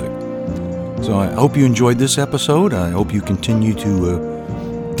film music. So I hope you enjoyed this episode. I hope you continue to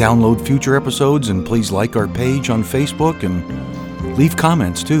download future episodes, and please like our page on Facebook and leave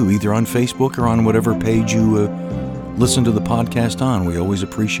comments too, either on Facebook or on whatever page you listen to the podcast on. We always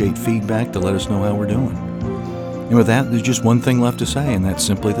appreciate feedback to let us know how we're doing. And with that, there's just one thing left to say, and that's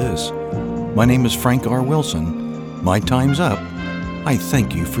simply this. My name is Frank R. Wilson. My time's up. I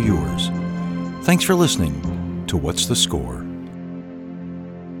thank you for yours. Thanks for listening to What's the Score?